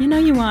follow. You know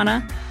you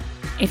wanna.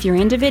 If you're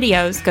into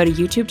videos, go to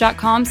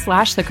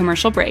youtube.com/The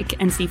Commercial Break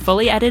and see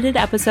fully edited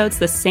episodes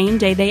the same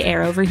day they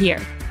air over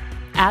here.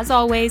 As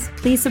always,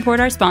 please support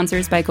our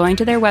sponsors by going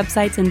to their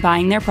websites and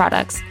buying their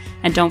products.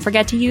 And don't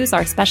forget to use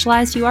our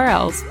specialized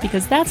URLs,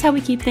 because that's how we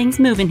keep things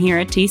moving here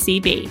at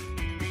TCB.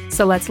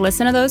 So let's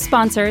listen to those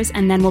sponsors,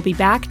 and then we'll be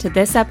back to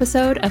this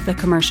episode of The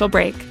Commercial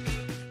Break.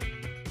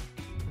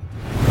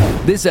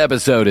 This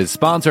episode is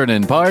sponsored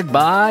in part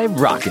by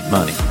Rocket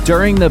Money.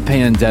 During the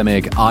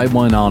pandemic, I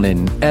went on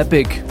an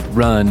epic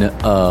run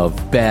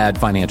of bad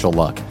financial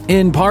luck,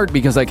 in part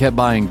because I kept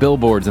buying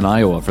billboards in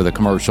Iowa for The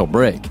Commercial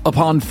Break.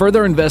 Upon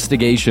further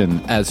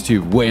investigation as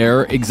to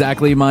where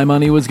exactly my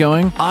money was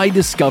going, I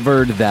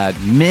discovered that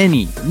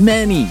many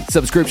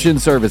subscription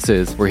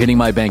services were hitting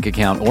my bank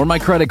account or my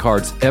credit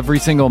cards every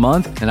single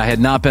month, and I had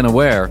not been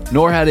aware,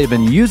 nor had I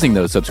been using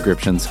those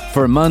subscriptions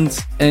for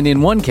months, and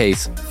in one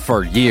case,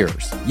 for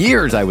years.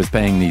 Years I was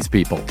paying these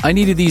people. I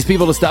needed these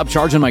people to stop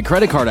charging my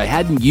credit card. I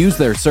hadn't used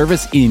their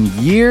service in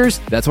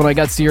years. That's when I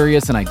got serious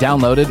and I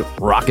downloaded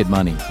Rocket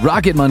Money.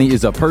 Rocket Money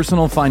is a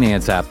personal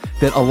finance app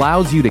that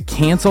allows you to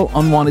cancel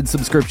unwanted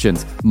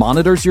subscriptions,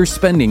 monitors your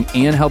spending,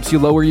 and helps you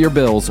lower your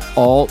bills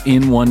all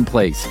in one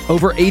place.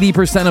 Over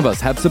 80% of us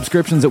have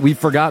subscriptions that we've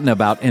forgotten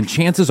about, and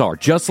chances are,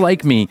 just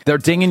like me, they're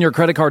dinging your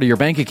credit card or your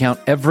bank account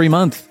every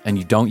month, and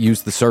you don't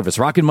use the service.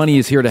 Rocket Money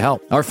is here to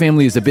help. Our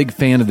family is a big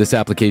fan of this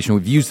application.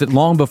 We've used it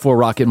long before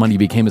Rocket Money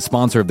became a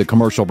sponsor of The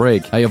Commercial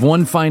Break. I have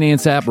one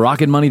finance app,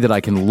 Rocket Money, that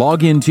I can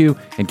log into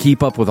and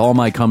keep up with all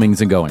my comings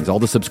and goings. All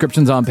the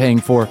subscriptions I'm paying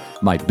for,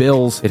 my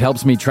bills. It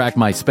helps me track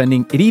my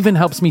spending. It even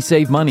helps me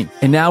save money.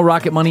 And now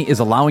Rocket Money is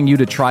allowing you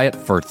to try it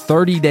for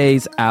 30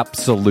 days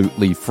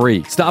absolutely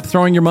free. Stop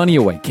throwing your money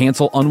away.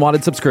 Cancel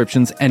unwanted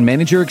subscriptions and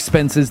manage your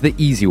expenses the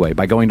easy way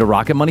by going to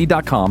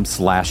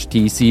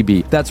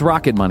rocketmoney.com/TCB. That's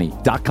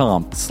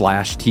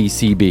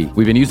rocketmoney.com/TCB.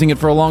 We've been using it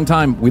for a long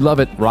time. We love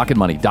it.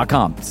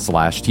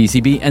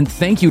 rocketmoney.com/TCB. And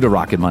thank you to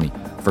Rocket Money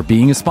for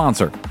being a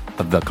sponsor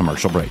of The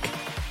Commercial Break.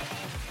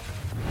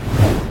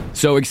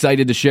 So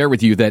excited to share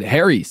with you that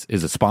Harry's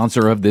is a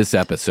sponsor of this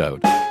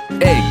episode.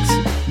 Eggs,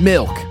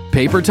 milk,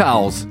 paper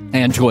towels,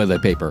 and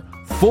toilet paper.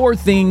 4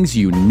 things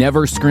you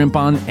never scrimp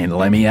on, and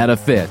let me add a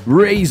 5th.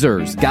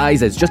 Razors.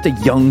 Guys, as just a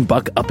young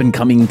buck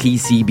up-and-coming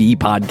TCB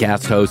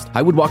podcast host,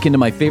 I would walk into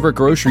my favorite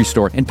grocery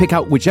store and pick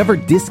out whichever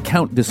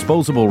discount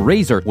disposable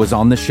razor was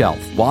on the shelf.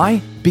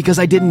 Why? Because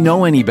I didn't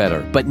know any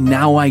better, but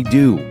now I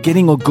do.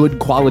 Getting a good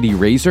quality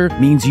razor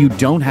means you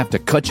don't have to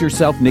cut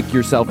yourself, nick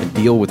yourself, and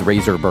deal with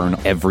razor burn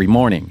every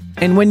morning.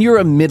 And when you're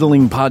a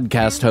middling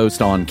podcast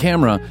host on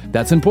camera,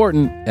 that's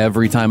important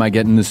every time I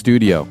get in the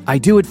studio. I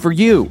do it for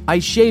you. I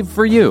shave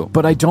for you.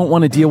 But I don't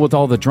want to deal with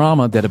all the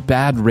drama that a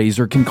bad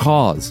razor can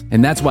cause.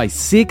 And that's why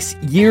 6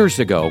 years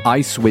ago,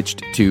 I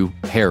switched to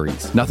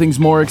Harry's. Nothing's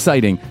more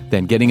exciting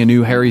than getting a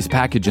new Harry's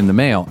package in the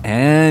mail.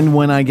 And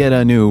when I get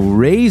a new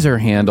razor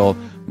handle,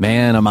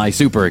 man, am I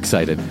super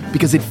excited,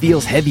 because it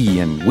feels heavy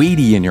and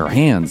weighty in your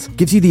hands.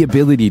 Gives you the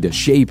ability to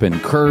shape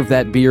and curve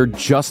that beard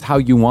just how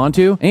you want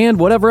to, and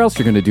whatever else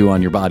you're going to do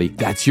on your body,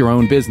 that's your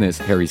own business.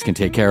 Harry's can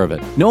take care of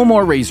it. No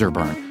more razor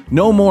burn.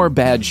 No more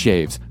bad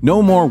shaves.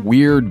 No more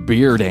weird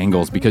beard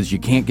angles because you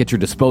can't get your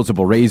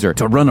disposable razor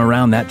to run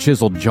around that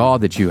chiseled jaw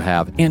that you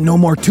have. And no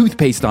more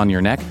toothpaste on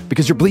your neck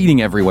because you're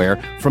bleeding everywhere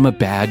from a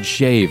bad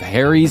shave.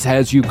 Harry's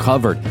has you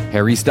covered.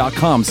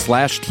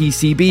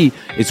 Harrys.com/TCB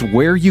is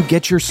where you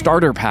get your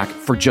starter pack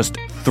for just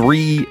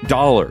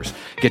 $3.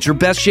 Get your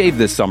best shave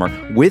this summer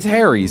with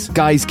Harry's.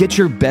 Guys, get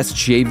your best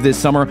shave this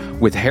summer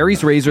with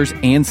Harry's razors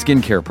and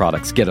skincare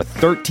products. Get a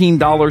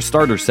 $13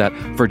 starter set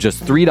for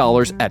just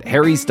 $3 at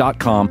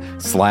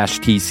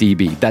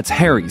harrys.com/TCB. That's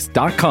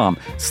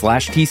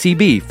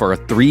harrys.com/TCB for a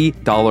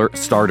 $3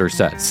 starter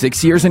set.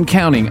 6 years and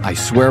counting. I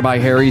swear by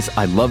Harry's.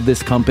 I love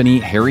this company.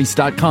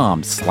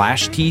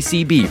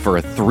 harrys.com/TCB for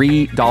a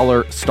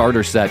 $3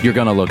 starter set. You're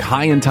going to look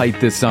high and tight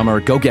this summer.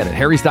 Go get it.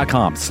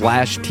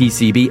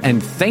 harrys.com/TCB.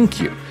 And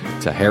thank you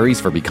to Harry's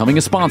for becoming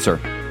a sponsor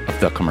of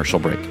The Commercial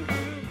Break.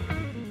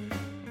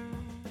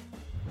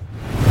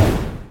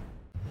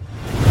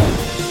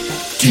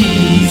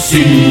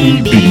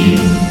 TCB.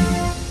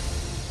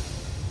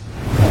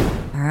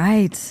 All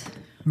right.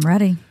 I'm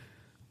ready.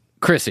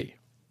 Chrissy.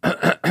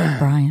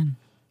 Brian.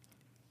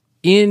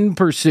 In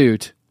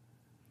pursuit,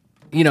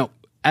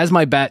 as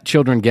my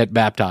children get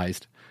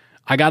baptized,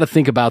 I got to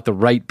think about the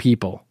right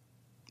people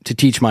to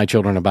teach my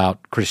children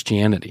about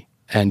Christianity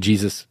and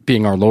Jesus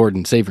being our Lord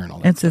and Savior and all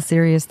that. It's a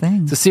serious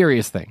thing. It's a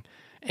serious thing.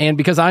 And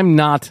because I'm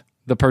not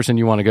the person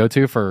you want to go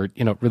to for,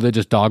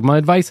 religious dogma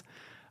advice,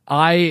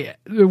 I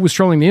was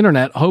trolling the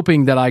internet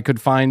hoping that I could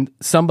find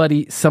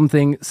somebody,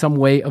 something, some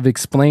way of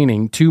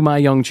explaining to my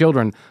young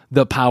children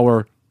the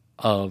power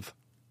of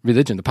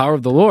religion, the power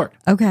of the Lord.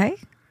 Okay.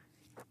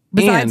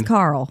 Besides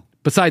Carl.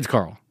 Besides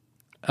Carl.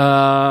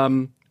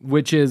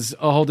 Which is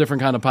a whole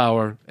different kind of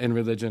power in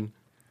religion.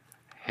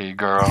 Hey,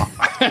 girl.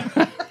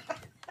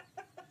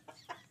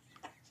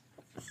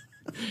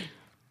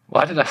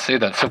 Why did I say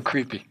that? So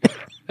creepy.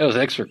 That was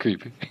extra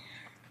creepy.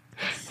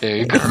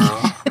 Hey,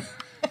 girl.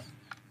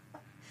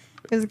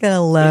 It was kind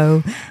of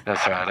low.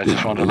 That's right. I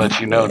just wanted to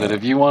let you know that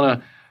if you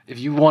want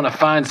to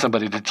find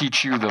somebody to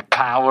teach you the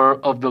power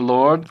of the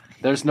Lord,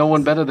 there's no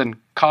one better than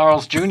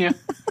Carl's Jr.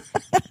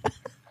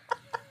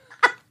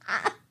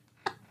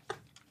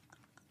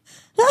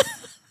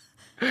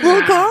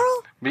 Little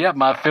Carl? Yeah,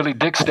 my Philly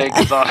dick steak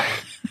is on.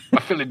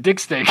 My Philly dick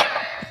steak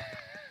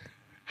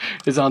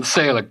is on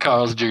sale at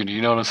Carl's Jr.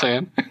 You know what I'm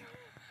saying?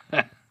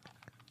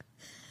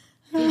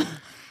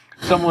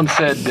 Someone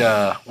said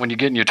when you're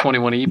getting your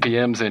 21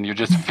 EPMs and you're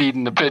just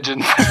feeding the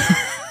pigeons.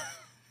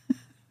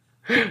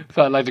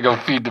 So I'd like to go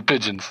feed the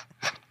pigeons.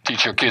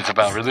 Teach your kids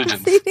about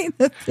religions. Feeding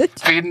the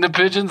pigeons. Feeding the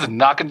pigeons and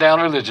knocking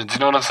down religions. You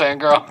know what I'm saying,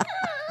 girl?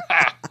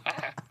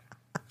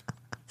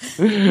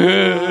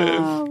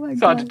 Oh my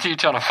It's hard God. to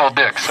teach on a full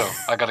dick, so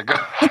I gotta go.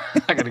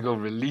 I gotta go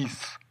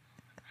release.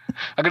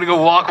 I gotta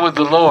go walk with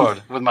the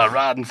Lord with my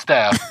rod and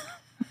staff.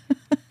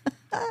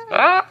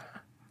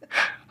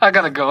 I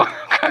gotta go.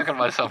 Cracking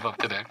myself up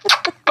today.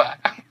 Bye.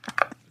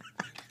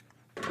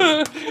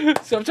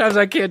 Sometimes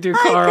I can't do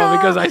Carl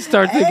because I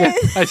start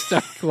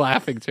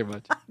laughing too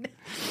much.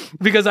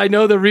 Because I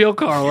know the real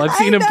Carl. I've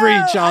seen him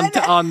preach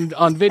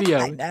on video,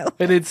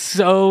 and it's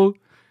so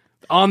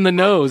on the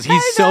nose.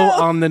 He's so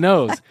on the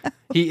nose.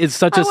 He is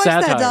such a satire. I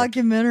watched that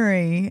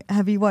documentary.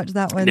 Have you watched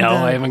that one? No,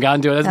 I haven't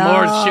gotten to it. There's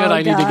more shit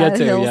I need to get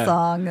to.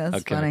 Hillsong.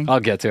 That's funny. I'll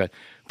get to it.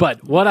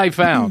 But what I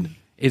found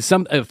is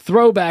a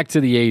throwback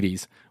to the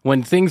 80s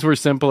when things were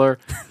simpler.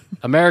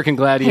 American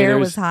Gladiators. Hair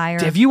was higher.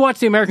 Have you watched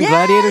the American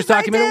Gladiators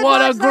documentary? I did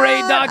What a watch great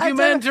that.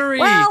 documentary!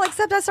 Well,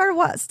 except I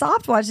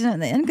stopped watching it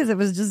in the end because it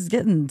was just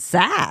getting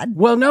sad.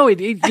 Well, no,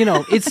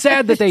 it's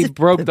sad that they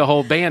broke the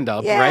whole band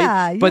up,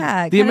 right?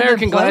 But the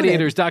American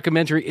Gladiators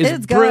documentary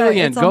is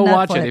brilliant. Go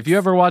watch it. If you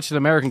ever watched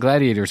American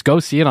Gladiators, go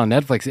see it on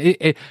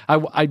Netflix.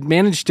 I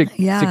managed to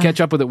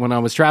catch up with it when I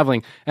was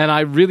traveling, and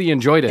I really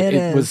enjoyed it.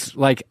 It was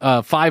like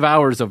 5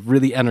 hours of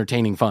really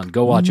entertaining fun.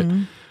 Go watch it.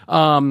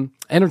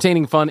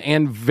 Entertaining, fun,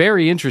 and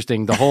very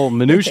interesting. The whole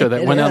minutia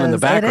that went on in the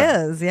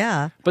background. It is,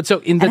 yeah. But so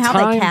in the and how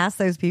time, they cast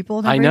those people.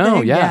 And I know,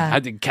 everything. yeah.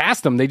 Had to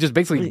cast them. They just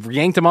basically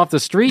yanked them off the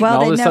street, and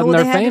all of a sudden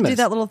they're they had famous. to do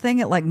that little thing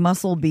at like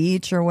Muscle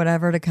Beach or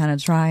whatever to kind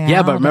of try out.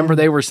 Yeah, but remember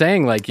they were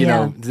saying like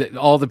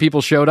all the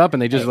people showed up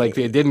and they just like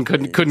they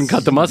couldn't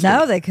cut the mustard.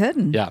 No, they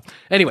couldn't. Yeah.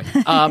 Anyway,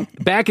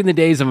 back in the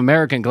days of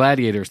American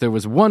Gladiators, there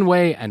was one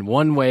way and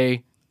one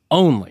way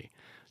only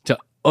to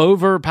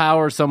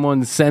overpower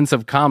someone's sense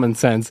of common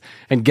sense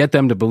and get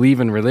them to believe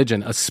in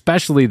religion,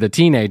 especially the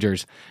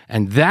teenagers,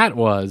 and that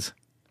was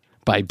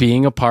by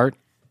being a part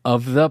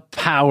of the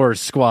Power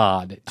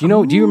Squad.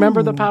 Do you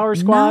remember the Power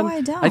Squad? No,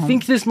 I don't. I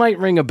think this might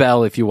ring a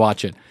bell if you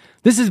watch it.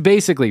 This is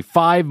basically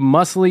 5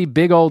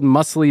 big old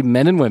muscly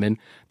men and women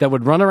that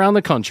would run around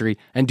the country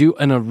and do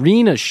an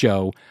arena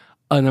show,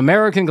 an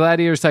American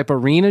Gladiators type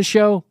arena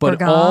show,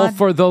 but all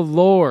for the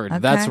Lord. Okay.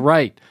 That's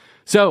right.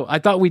 So I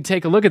thought we'd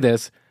take a look at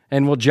this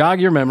and we'll jog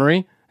your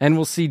memory and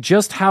we'll see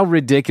just how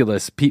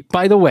ridiculous.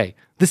 By the way,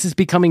 this is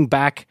coming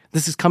back.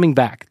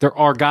 There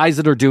are guys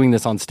that are doing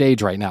this on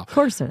stage right now. Of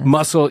course there is.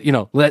 Muscle,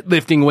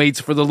 lifting weights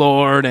for the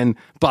Lord and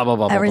blah, blah,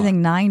 blah, blah.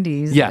 Everything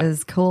 90s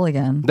is cool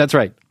again. That's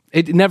right.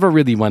 It never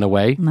really went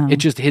away. No. It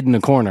just hid in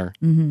the corner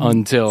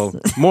until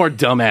more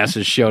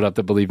dumbasses showed up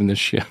that believe in this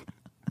shit.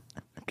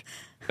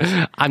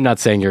 I'm not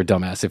saying you're a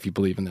dumbass if you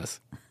believe in this.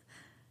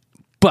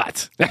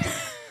 But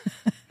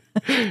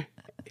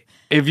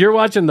if you're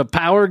watching the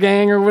Power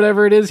Gang or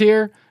whatever it is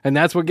here, and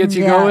that's what gets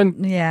you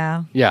going.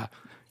 Yeah. Yeah.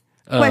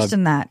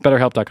 Question that.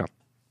 BetterHelp.com.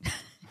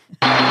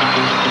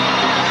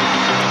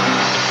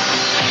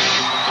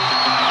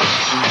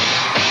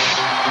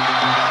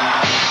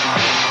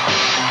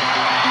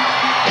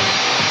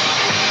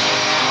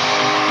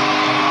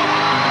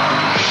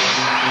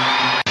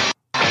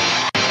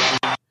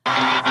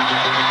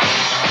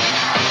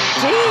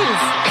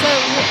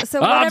 So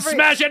I'm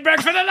smashing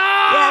bricks for the Lord!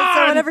 Yeah,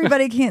 so what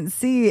everybody can't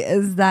see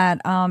is that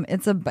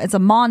it's a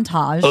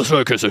montage. That's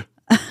right, Kissy.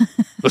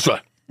 That's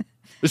right.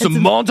 It's a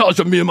montage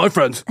of me and my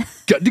friends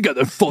getting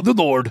together for the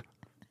Lord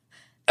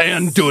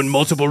and doing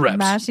multiple reps.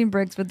 Smashing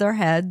bricks with their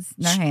heads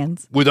and their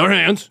hands. With our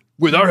hands,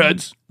 with our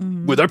heads,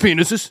 with our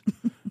penises,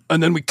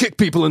 and then we kick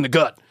people in the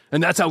gut.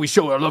 And that's how we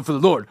show our love for the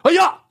Lord.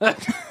 Hi-ya!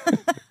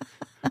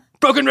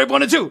 Broken rib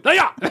 1 and 2.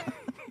 Hi-ya!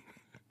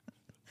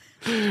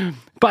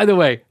 By the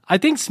way, I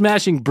think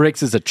smashing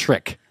bricks is a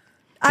trick.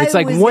 It's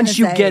like once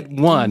you get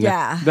one,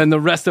 then the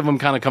rest of them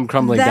kind of come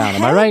crumbling down.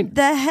 Am I right?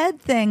 The head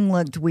thing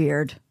looked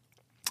weird.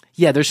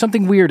 Yeah, there's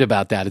something weird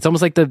about that. It's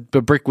almost like the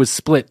brick was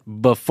split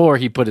before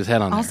he put his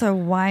head on there. Also,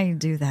 why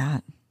do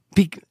that?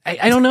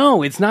 I don't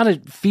know. It's not a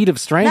feat of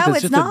strength. No,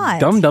 it's just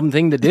not. a dumb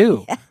thing to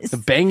do. Yes. To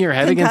bang your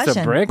head against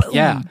a brick. Boom.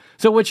 Yeah.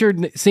 So what you're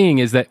seeing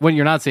is that, what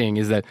you're not seeing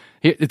is that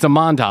it's a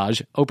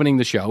montage opening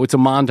the show. It's a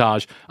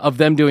montage of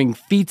them doing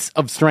feats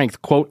of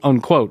strength, quote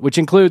unquote, which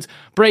includes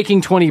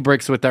breaking 20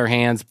 bricks with their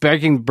hands,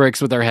 breaking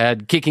bricks with their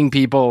head, kicking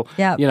people,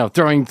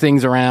 throwing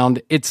things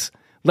around. It's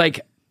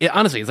like,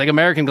 honestly, it's like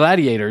American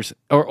Gladiators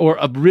or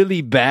a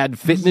really bad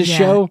fitness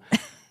show.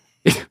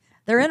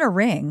 They're in a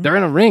ring. They're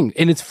in a ring,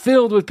 and it's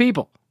filled with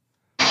people.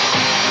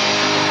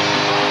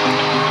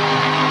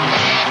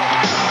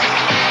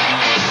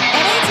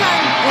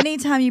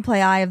 Anytime you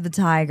play Eye of the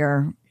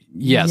Tiger,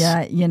 yes,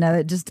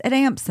 it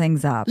amps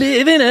things up.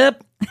 Living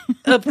up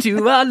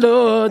to our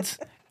Lord's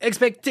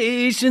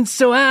expectations,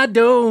 so I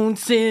don't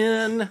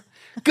sin.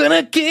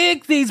 Gonna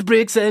kick these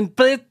bricks and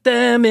split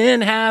them in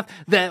half.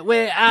 That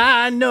way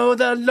I know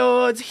the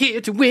Lord's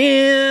here to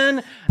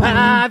win.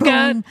 I've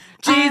got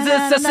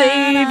Jesus, a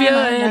Savior,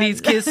 and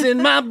He's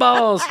kissing my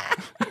balls.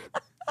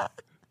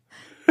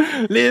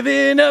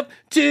 Living up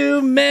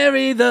to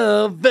Mary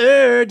the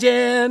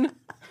Virgin.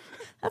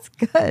 That's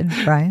good,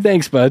 Brian.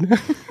 Thanks, bud.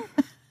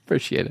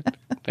 Appreciate it.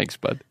 Thanks,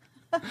 bud.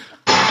 People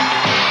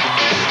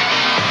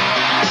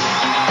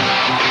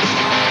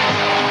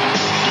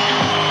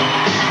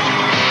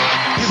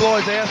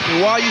always ask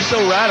me, why are you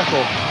so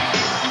radical?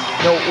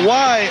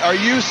 Why are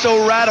you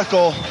so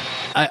radical?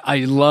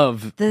 I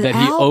love that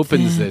he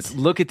opens this.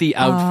 Look at the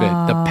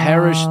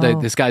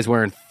outfit. This guy's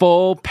wearing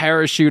full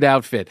parachute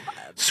outfit.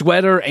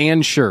 Sweater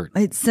and shirt.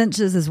 It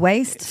cinches his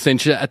waist.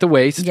 Cinch it at the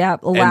waist.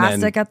 Yep,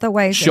 elastic at the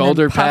waist.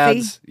 Shoulder and puffy,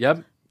 pads.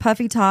 Yep.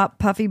 Puffy top,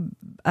 puffy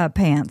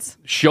pants.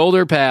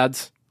 Shoulder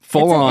pads.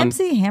 Full on.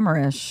 MC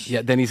Hammerish.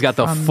 Yeah, then he's got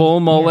the full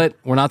mullet.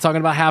 We're not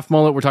talking about half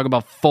mullet. We're talking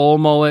about full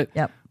mullet.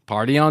 Yep.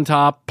 Party on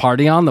top,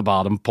 party on the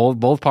bottom.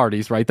 Both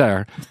parties right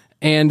there.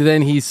 And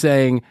then he's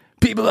saying,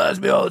 people ask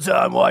me all the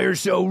time why you're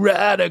so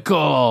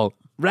radical.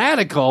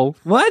 Radical?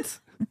 What?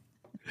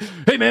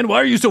 Hey, man, why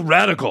are you so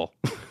radical?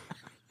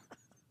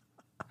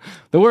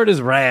 The word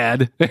is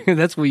rad.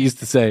 That's what we used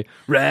to say.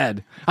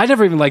 Rad. I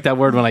never even liked that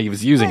word when I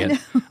was using it.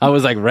 I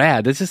was like,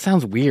 rad. This just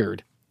sounds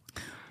weird.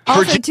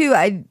 Also,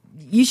 too,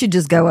 you should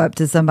just go up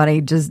to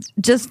somebody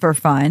just for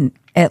fun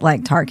at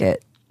like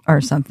Target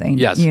or something.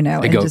 Yes. And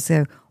just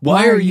go,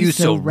 why are you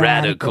so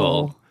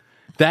radical?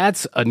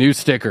 That's a new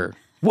sticker.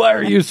 Why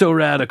are you so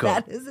radical?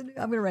 I'm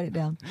going to write it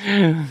down.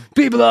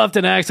 People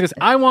often ask us,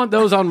 I want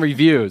those on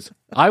reviews.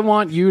 I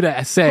want you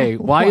to say,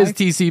 why is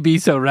TCB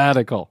so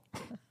radical?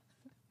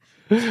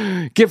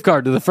 Gift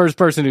card to the first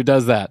person who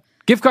does that.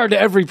 Gift card to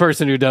every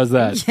person who does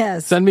that.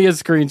 Yes. Send me a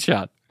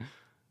screenshot.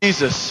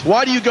 Jesus,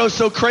 why do you go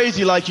so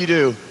crazy like you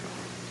do?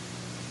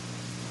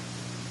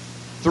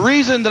 The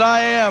reason that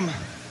I am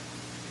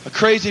a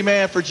crazy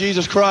man for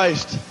Jesus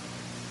Christ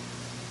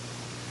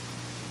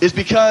is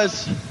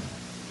because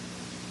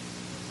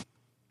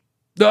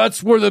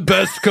that's where the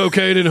best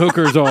cocaine and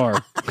hookers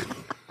are.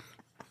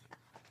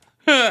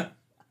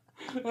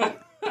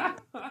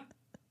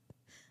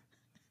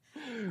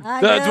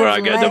 That's where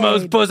I get the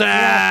most pussy.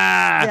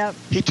 Yep.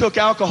 He took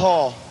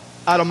alcohol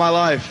out of my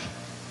life.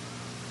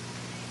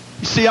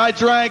 You see, I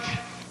drank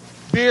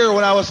beer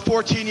when I was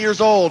 14 years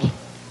old.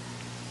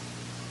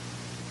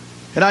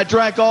 And I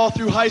drank all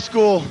through high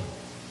school.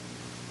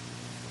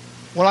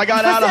 When I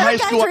got out of high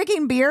school,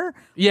 drinking beer.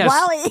 Yes,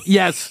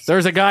 yes.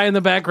 There's a guy in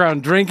the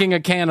background drinking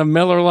a can of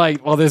Miller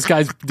Lite while this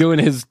guy's doing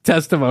his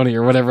testimony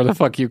or whatever the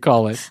fuck you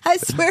call it. I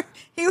swear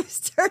he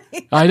was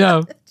turning. I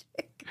know.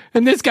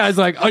 And this guy's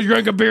like, I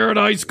drank a beer in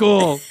high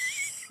school,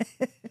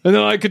 and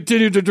then I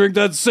continued to drink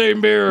that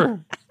same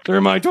beer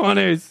during my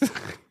 20s.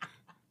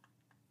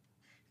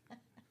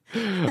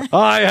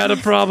 I had a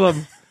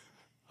problem.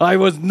 I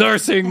was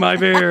nursing my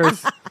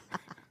beers.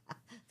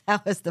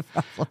 That was the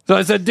problem. So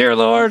I said, Dear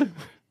Lord,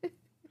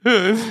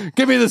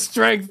 give me the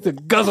strength to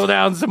guzzle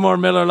down some more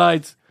Miller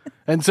Lights.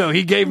 And so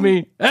he gave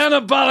me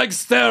anabolic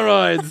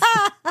steroids.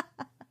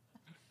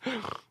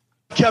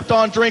 Kept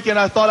on drinking.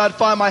 I thought I'd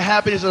find my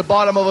happiness at the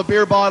bottom of a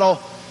beer bottle.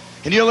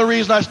 And the only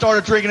reason I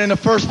started drinking in the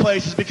first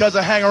place is because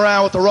I hang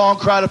around with the wrong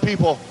crowd of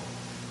people.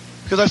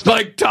 Because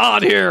Like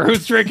Todd here,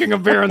 who's drinking a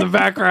beer in the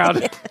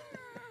background.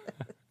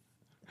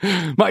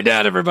 My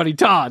dad, everybody,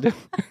 Todd.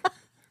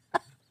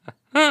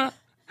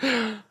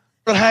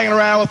 hanging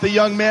around with the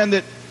young men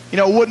that,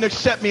 wouldn't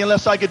accept me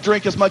unless I could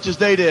drink as much as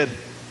they did.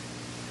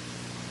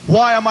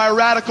 Why am I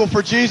radical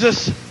for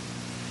Jesus?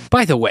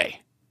 By the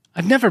way,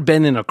 I've never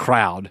been in a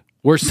crowd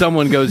where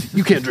someone goes,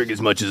 you can't drink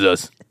as much as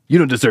us. You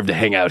don't deserve to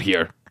hang out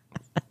here.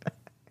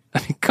 I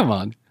mean, come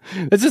on.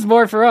 That's just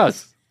more for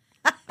us.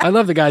 I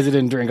love the guys that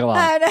didn't drink a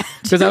lot.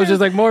 Because I was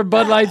just like, more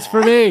Bud Lights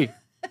for me.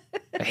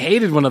 I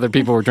hated when other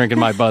people were drinking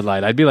my Bud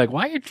Light. I'd be like,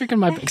 why are you drinking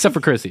my... Except for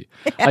Chrissy.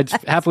 I'd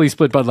happily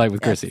split Bud Light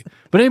with Chrissy.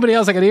 But anybody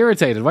else, I got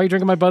irritated. Why are you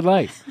drinking my Bud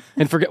Light?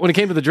 And when it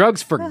came to the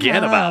drugs,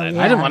 forget about it.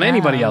 I didn't want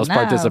anybody else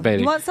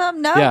participating. You want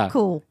some? No?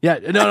 Cool. Yeah.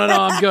 No,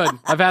 I'm good.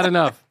 I've had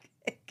enough.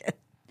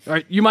 All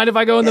right, you mind if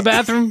I go in the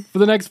bathroom for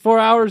the next 4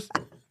 hours?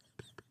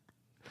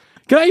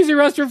 Can I use your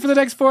restroom for the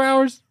next 4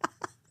 hours?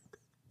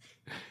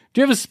 Do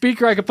you have a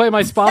speaker I could play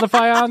my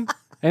Spotify on?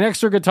 An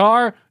extra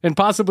guitar? And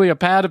possibly a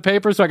pad of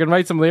paper so I can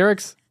write some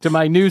lyrics to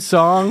my new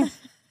song?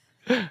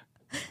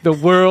 The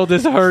world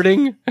is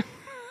hurting.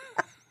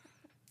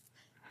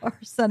 Or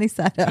Sunny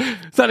Side Up.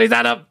 Sunny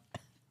Side Up.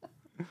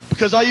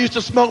 Because I used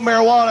to smoke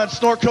marijuana and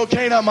snort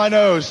cocaine up my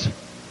nose.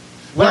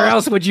 Where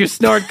else would you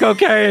snort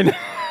cocaine?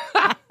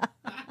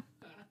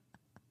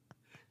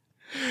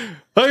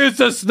 I used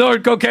to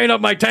snort cocaine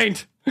up my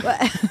taint.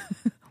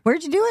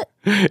 Where'd you do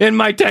it? In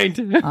my taint.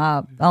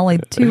 Only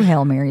 2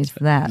 Hail Marys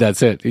for that.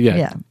 That's it.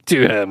 Yeah.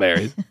 2 Hail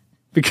Marys.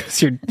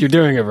 Because you're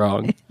doing it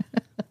wrong.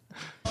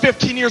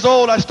 15 years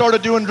old, I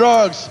started doing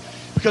drugs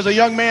because a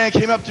young man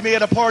came up to me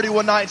at a party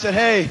one night and said,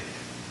 hey,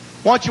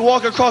 why don't you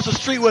walk across the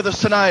street with us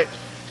tonight?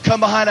 Come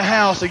behind a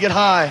house and get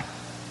high.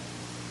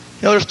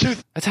 There's two.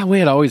 That's how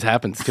it always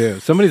happens, too.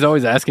 Somebody's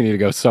always asking you to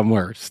go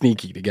somewhere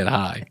sneaky to get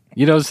high.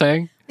 You know what I'm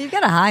saying? You've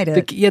got to hide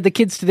it. The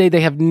kids today,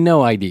 they have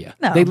no idea.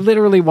 No. They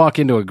literally walk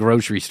into a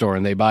grocery store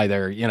and they buy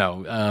their,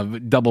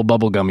 double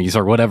bubble gummies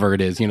or whatever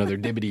it is, their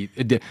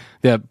dibbity,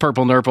 the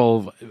purple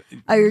nurple.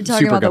 Oh, you're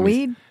talking about gummies. The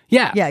weed?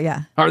 Yeah.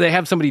 Yeah. Or they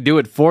have somebody do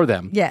it for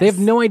them. Yes. They have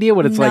no idea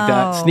what it's like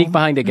to sneak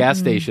behind a gas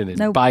station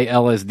and buy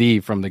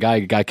LSD from the guy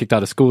who got kicked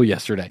out of school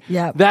yesterday.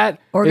 Yeah.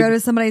 Or go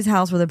to somebody's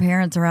house where their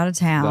parents are out of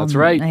town. That's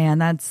right.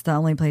 And that's the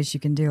only place you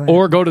can do it.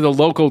 Or go to the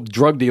local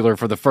drug dealer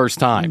for the first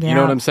time. Yeah. You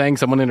know what I'm saying?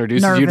 Someone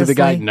introduces you to the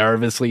guy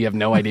nervously. You have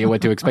no idea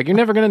what to expect. You're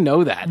never going to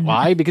know that.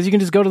 Why? Because you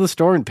can just go to the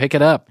store and pick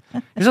it up.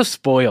 You're so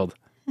spoiled.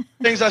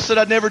 Things I said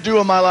I'd never do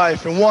in my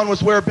life. And one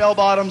was wear bell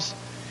bottoms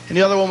and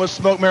the other one was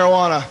smoke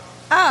marijuana.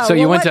 Oh, so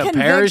you went to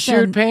conviction?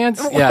 Parachute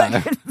pants?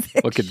 Yeah.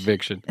 Conviction? What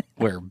conviction?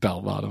 Wear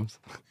bell bottoms.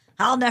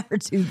 I'll never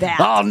do that.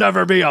 I'll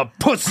never be a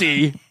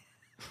pussy.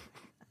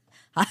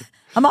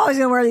 I'm always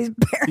going to wear these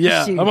parachute.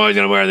 Yeah, I'm always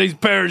going to wear these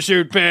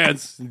parachute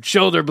pants, and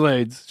shoulder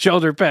blades,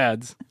 shoulder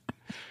pads.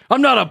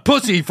 I'm not a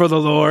pussy for the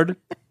Lord.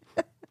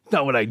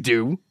 Not what I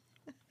do.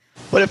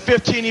 But at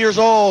 15 years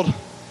old,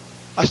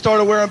 I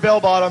started wearing bell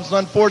bottoms, and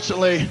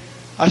unfortunately,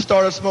 I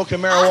started smoking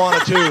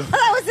marijuana too.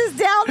 That was his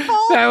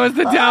downfall. That was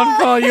the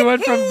downfall. You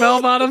went from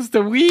bell bottoms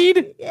to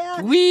weed?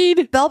 Yeah.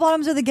 Weed. Bell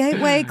bottoms are the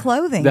gateway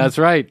clothing. That's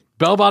right.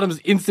 Bell bottoms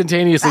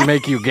instantaneously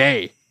make you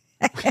gay.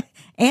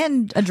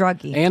 And a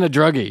druggie. And a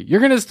druggie.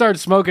 You're going to start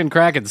smoking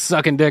crack and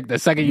sucking dick the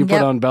second you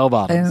put on bell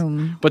bottoms.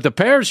 Boom. But the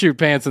parachute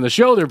pants and the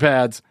shoulder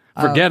pads,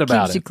 forget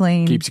about it. Keeps you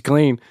clean. Keeps you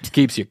clean.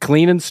 Keeps you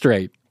clean and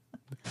straight.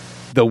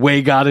 The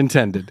way God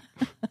intended.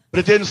 But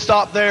it didn't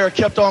stop there. It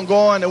kept on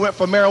going. It went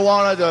from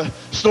marijuana to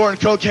snorting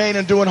cocaine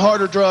and doing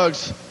harder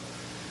drugs.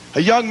 A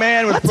young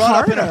man was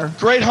brought up in a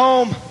great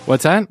home.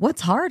 What's that?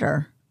 What's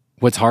harder?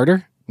 What's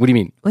harder? What do you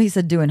mean? Well, he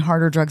said doing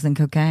harder drugs than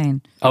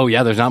cocaine. Oh,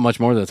 yeah, there's not much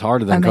more that's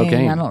harder than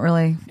cocaine. I don't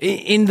really...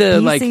 In the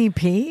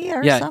PCP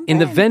or something? In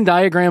the Venn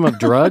diagram of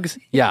drugs,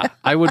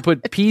 I would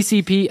put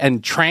PCP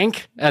and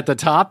trank at the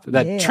top.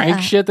 That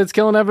trank shit that's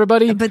killing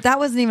everybody. But that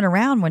wasn't even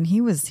around when he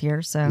was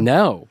here, so...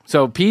 No.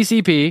 So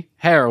PCP,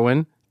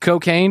 heroin,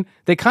 cocaine,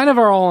 they kind of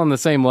are all on the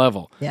same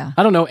level. Yeah.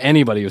 I don't know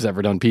anybody who's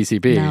ever done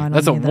PCP. No, I don't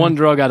that's the either. one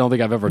drug I don't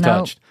think I've ever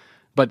touched.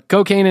 But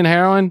cocaine and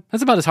heroin,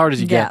 that's about as hard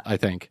as you get, I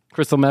think.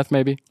 Crystal meth,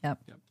 maybe? Yep.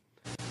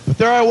 But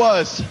there I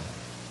was,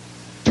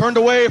 turned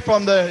away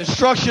from the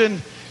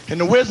instruction and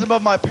the wisdom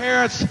of my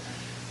parents.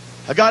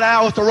 I got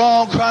out with the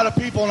wrong crowd of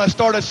people and I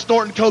started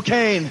snorting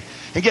cocaine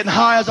and getting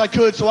high as I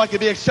could so I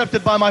could be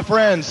accepted by my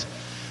friends.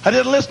 I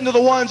didn't listen to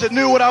the ones that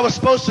knew what I was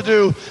supposed to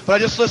do, but I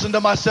just listened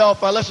to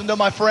myself. I listened to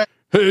my friends.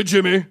 Hey,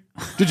 Jimmy,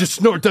 did you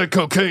snort that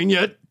cocaine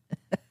yet?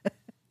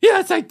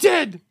 Yes, I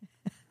did.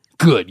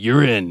 Good,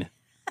 you're in.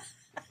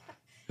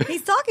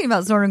 He's talking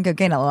about snorting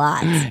cocaine a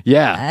lot.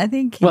 Yeah. I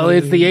think well,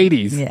 it's the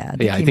 80s.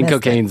 Yeah. I think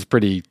cocaine's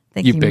pretty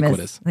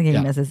ubiquitous. I think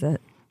he misses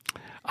it.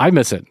 I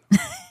miss it.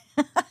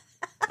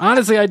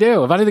 Honestly, I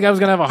do. If I didn't think I was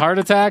going to have a heart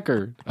attack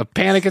or a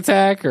panic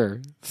attack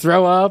or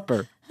throw up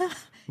or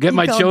get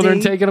my children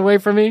taken away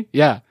from me,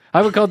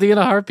 I would call D in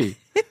a heartbeat.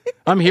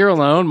 I'm here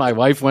alone. My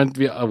wife went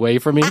away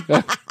from me.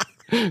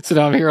 So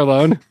now I'm here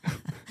alone.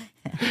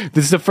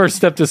 This is the first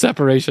step to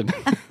separation.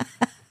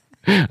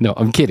 No,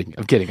 I'm kidding.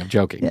 I'm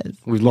joking. Yes.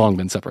 We've long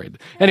been separated.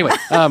 Anyway,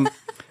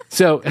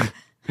 so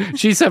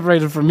she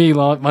separated from me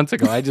months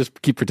ago. I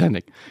just keep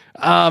pretending.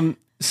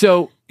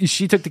 So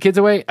she took the kids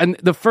away. And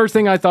the first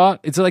thing I thought,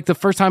 it's like the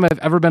first time I've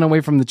ever been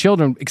away from the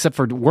children, except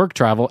for work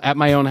travel at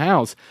my own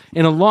house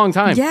in a long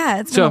time. Yeah,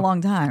 it's been a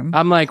long time.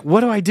 I'm like,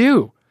 what do I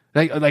do?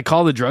 Like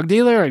call the drug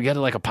dealer and get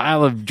like a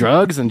pile of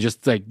drugs and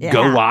just like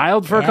go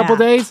wild for a couple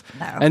days?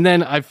 No. And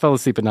then I fell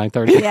asleep at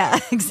 9:30. Yeah,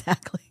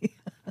 exactly.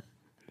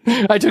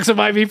 I took some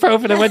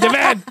ibuprofen and went to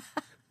bed.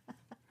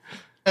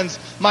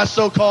 My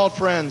so-called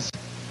friends.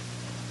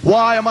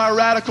 Why am I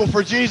radical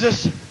for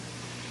Jesus?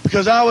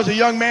 Because I was a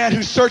young man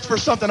who searched for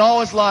something all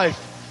his life.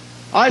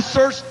 I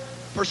searched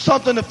for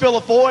something to fill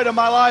a void in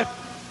my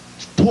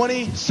life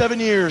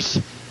 27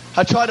 years.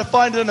 I tried to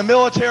find it in the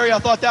military. I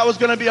thought that was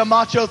going to be a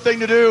macho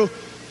thing to do.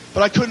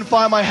 But I couldn't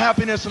find my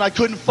happiness, and I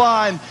couldn't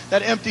find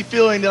that empty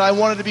feeling that I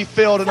wanted to be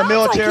filled in the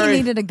military. Like he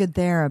needed a good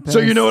therapist. So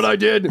you know what I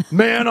did?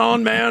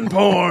 Man-on-man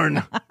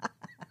porn.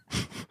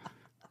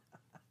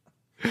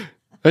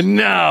 And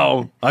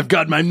now I've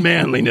got my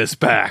manliness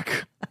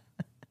back.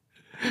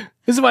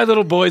 This is why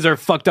little boys are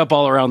fucked up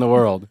all around the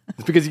world.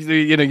 It's because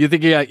you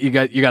think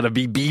you got to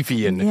be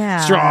beefy and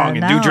strong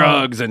and do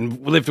drugs and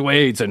lift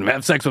weights and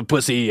have sex with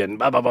pussy and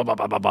blah blah blah blah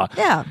blah blah.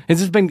 Yeah, it's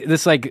just been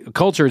this like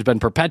culture has been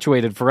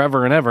perpetuated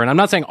forever and ever. And I'm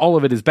not saying all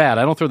of it is bad.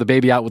 I don't throw the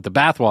baby out with the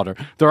bathwater.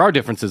 There are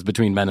differences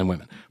between men and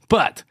women,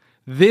 but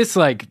this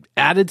like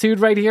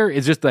attitude right here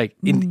is just like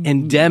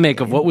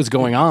endemic of what was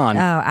going on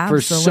for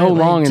so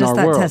long in our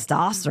world. Just that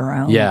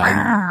testosterone.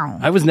 Yeah,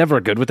 I was never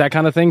good with that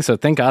kind of thing. So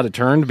thank God it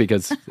turned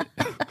because.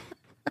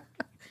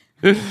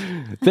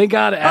 Thank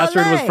God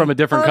Astrid was from a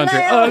different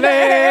country. Ole,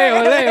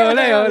 ole, ole,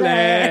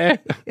 ole.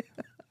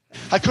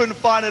 I couldn't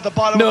find it at the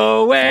bottom.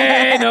 No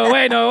way, no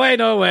way, no way,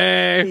 no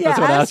way. Yeah, that's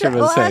what Astrid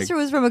was saying. Astrid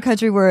was from a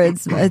country where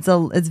it's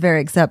very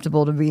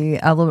acceptable to be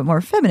a little bit more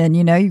feminine.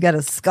 You know, you got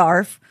a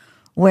scarf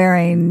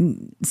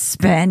wearing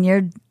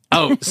Spaniard.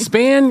 Oh,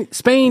 Spain,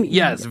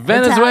 yes.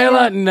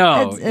 Venezuela, Italian,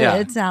 no. Yeah.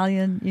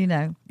 Italian, you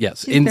know.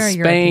 Yes, She's in very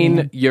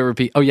Spain,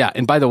 European. Oh, yeah.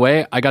 And by the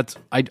way, I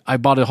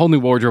bought a whole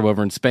new wardrobe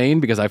over in Spain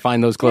because I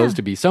find those clothes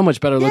to be so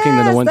much better looking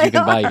than the ones you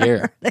can buy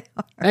here.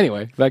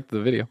 Anyway, back to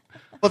the video.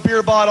 A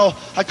beer bottle.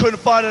 I couldn't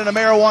find it in a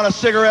marijuana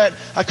cigarette.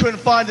 I couldn't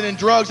find it in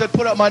drugs I'd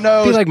put up my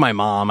nose. Be like my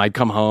mom. I'd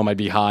come home. I'd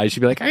be high. She'd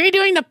be like, "Are you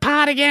doing the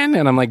pot again?"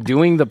 And I'm like,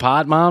 "Doing the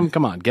pot, Mom?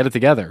 Come on, get it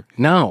together."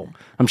 No,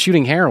 I'm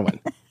shooting heroin.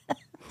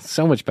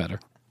 So much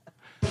better.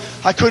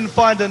 I couldn't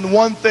find it in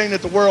one thing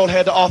that the world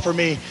had to offer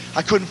me.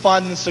 I couldn't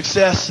find it in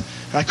success,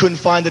 and I couldn't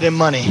find it in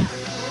money.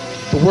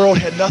 The world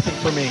had nothing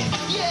for me.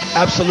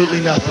 Absolutely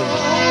nothing.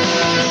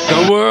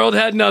 The world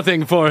had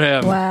nothing for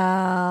him.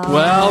 Wow.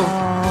 Well,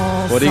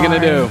 what are you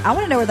going to do? I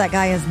want to know where that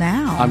guy is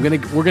now.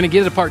 We're going to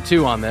get a part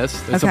 2 on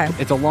this.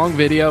 It's a long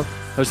video.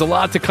 There's a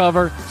lot to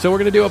cover, so we're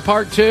going to do a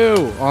part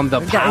 2 on the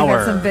power. You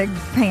got some big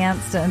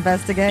pants to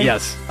investigate?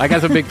 Yes, I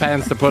got some big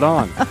pants to put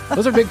on.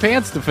 Those are big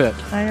pants to fit.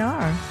 They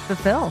are. To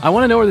fill. I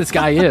want to know where this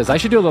guy is. I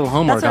should do a little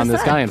homework on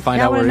this guy and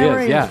find out where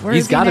he is.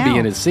 He's got to be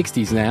in his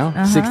 60s now.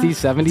 60s,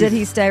 70s. Did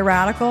he stay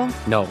radical?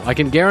 No, I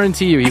can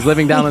guarantee you he's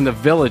living down in the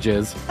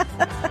villages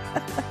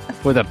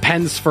with a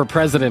Pence for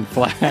President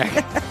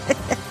flag.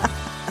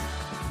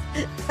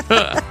 Do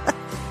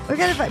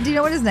you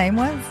know what his name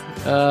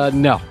was?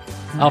 No.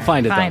 I'll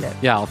find it. Find it.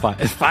 Yeah, I'll find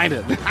it. Find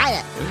it.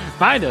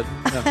 Find it.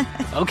 Yeah.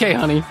 Okay,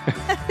 honey.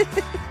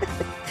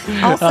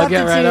 I'll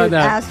substitute right on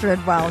that.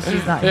 Astrid while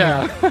she's not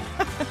here.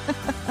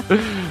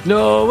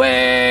 No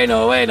way,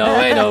 no way, no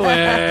way, no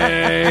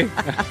way.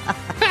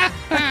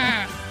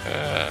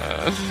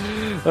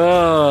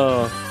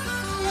 Oh.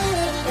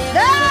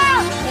 No!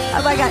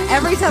 Oh my God.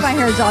 Every time I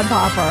hear John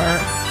Popper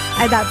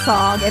and that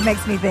song, it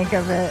makes me think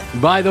of it.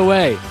 By the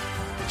way,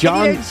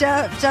 John,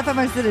 Jeff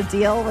almost did a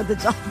deal with the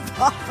John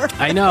Popper.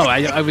 I know.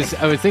 I was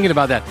thinking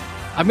about that.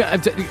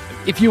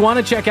 If you want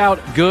to check out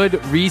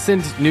good,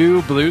 recent,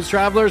 new Blues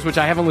Travelers, which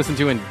I haven't listened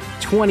to in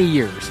 20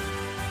 years,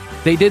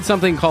 they did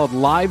something called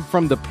Live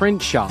from the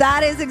Print Shop.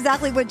 That is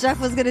exactly what Jeff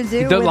was going to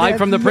do. The Live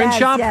from the Print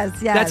Shop? Yes.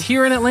 That's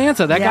here in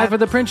Atlanta. That guy for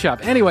the Print Shop.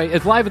 Anyway,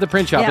 it's Live at the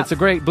Print Shop. Yep. It's a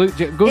great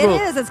Google.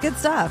 It is. It's good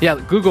stuff.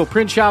 Yeah, Google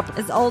Print Shop.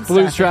 It's old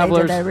Blues stuff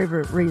Travelers. They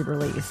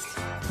re-released.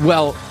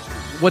 Well,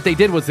 what they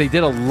did was they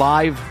did a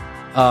live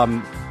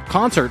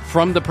concert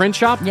from the Print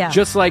Shop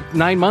just like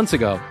 9 months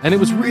ago, and it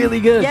was really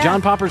good. Yeah.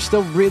 John Popper's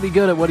still really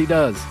good at what he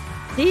does.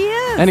 He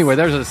is. Anyway,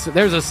 there's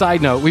a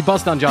side note. We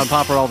bust on John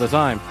Popper all the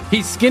time.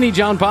 He's skinny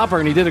John Popper,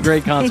 and he did a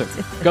great concert.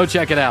 Go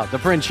check it out. The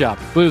Print Shop,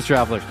 Blues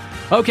Travelers.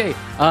 Okay,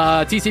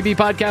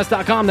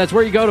 tcbpodcast.com. That's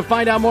where you go to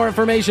find out more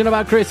information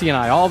about Chrissy and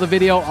I. All the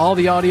video, all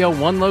the audio,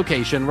 one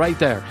location right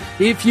there.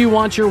 If you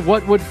want your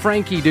What Would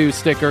Frankie Do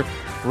sticker,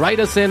 write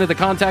us in at the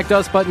Contact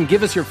Us button.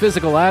 Give us your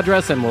physical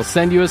address, and we'll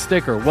send you a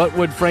sticker. What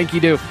would Frankie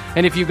do?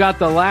 And if you got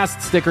the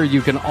last sticker,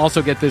 you can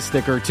also get this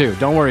sticker, too.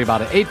 Don't worry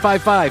about it.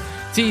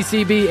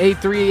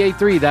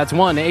 855-TCB-8383. That's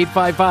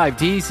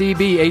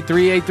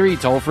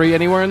 1-855-TCB-8383. Toll free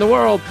anywhere in the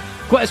world.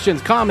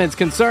 Questions, comments,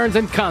 concerns,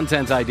 and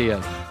content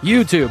ideas.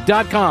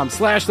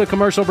 YouTube.com/The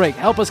Commercial Break.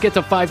 Help us get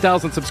to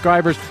 5,000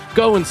 subscribers.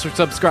 Go and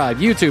subscribe.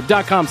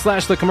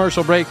 YouTube.com/The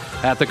Commercial Break.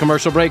 At The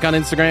Commercial Break on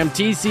Instagram.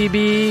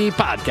 TCB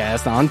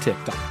Podcast on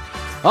TikTok.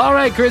 All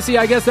right, Chrissy,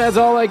 I guess that's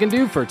all I can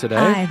do for today.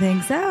 I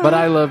think so. But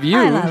I love you.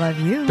 I love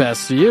you.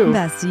 Best to you.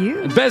 Best to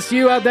you. And best to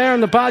you out there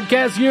in the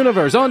podcast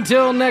universe.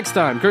 Until next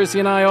time, Chrissy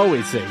and I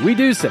always say, we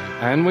do say,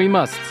 and we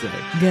must say,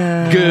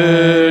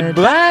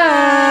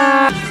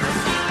 goodbye.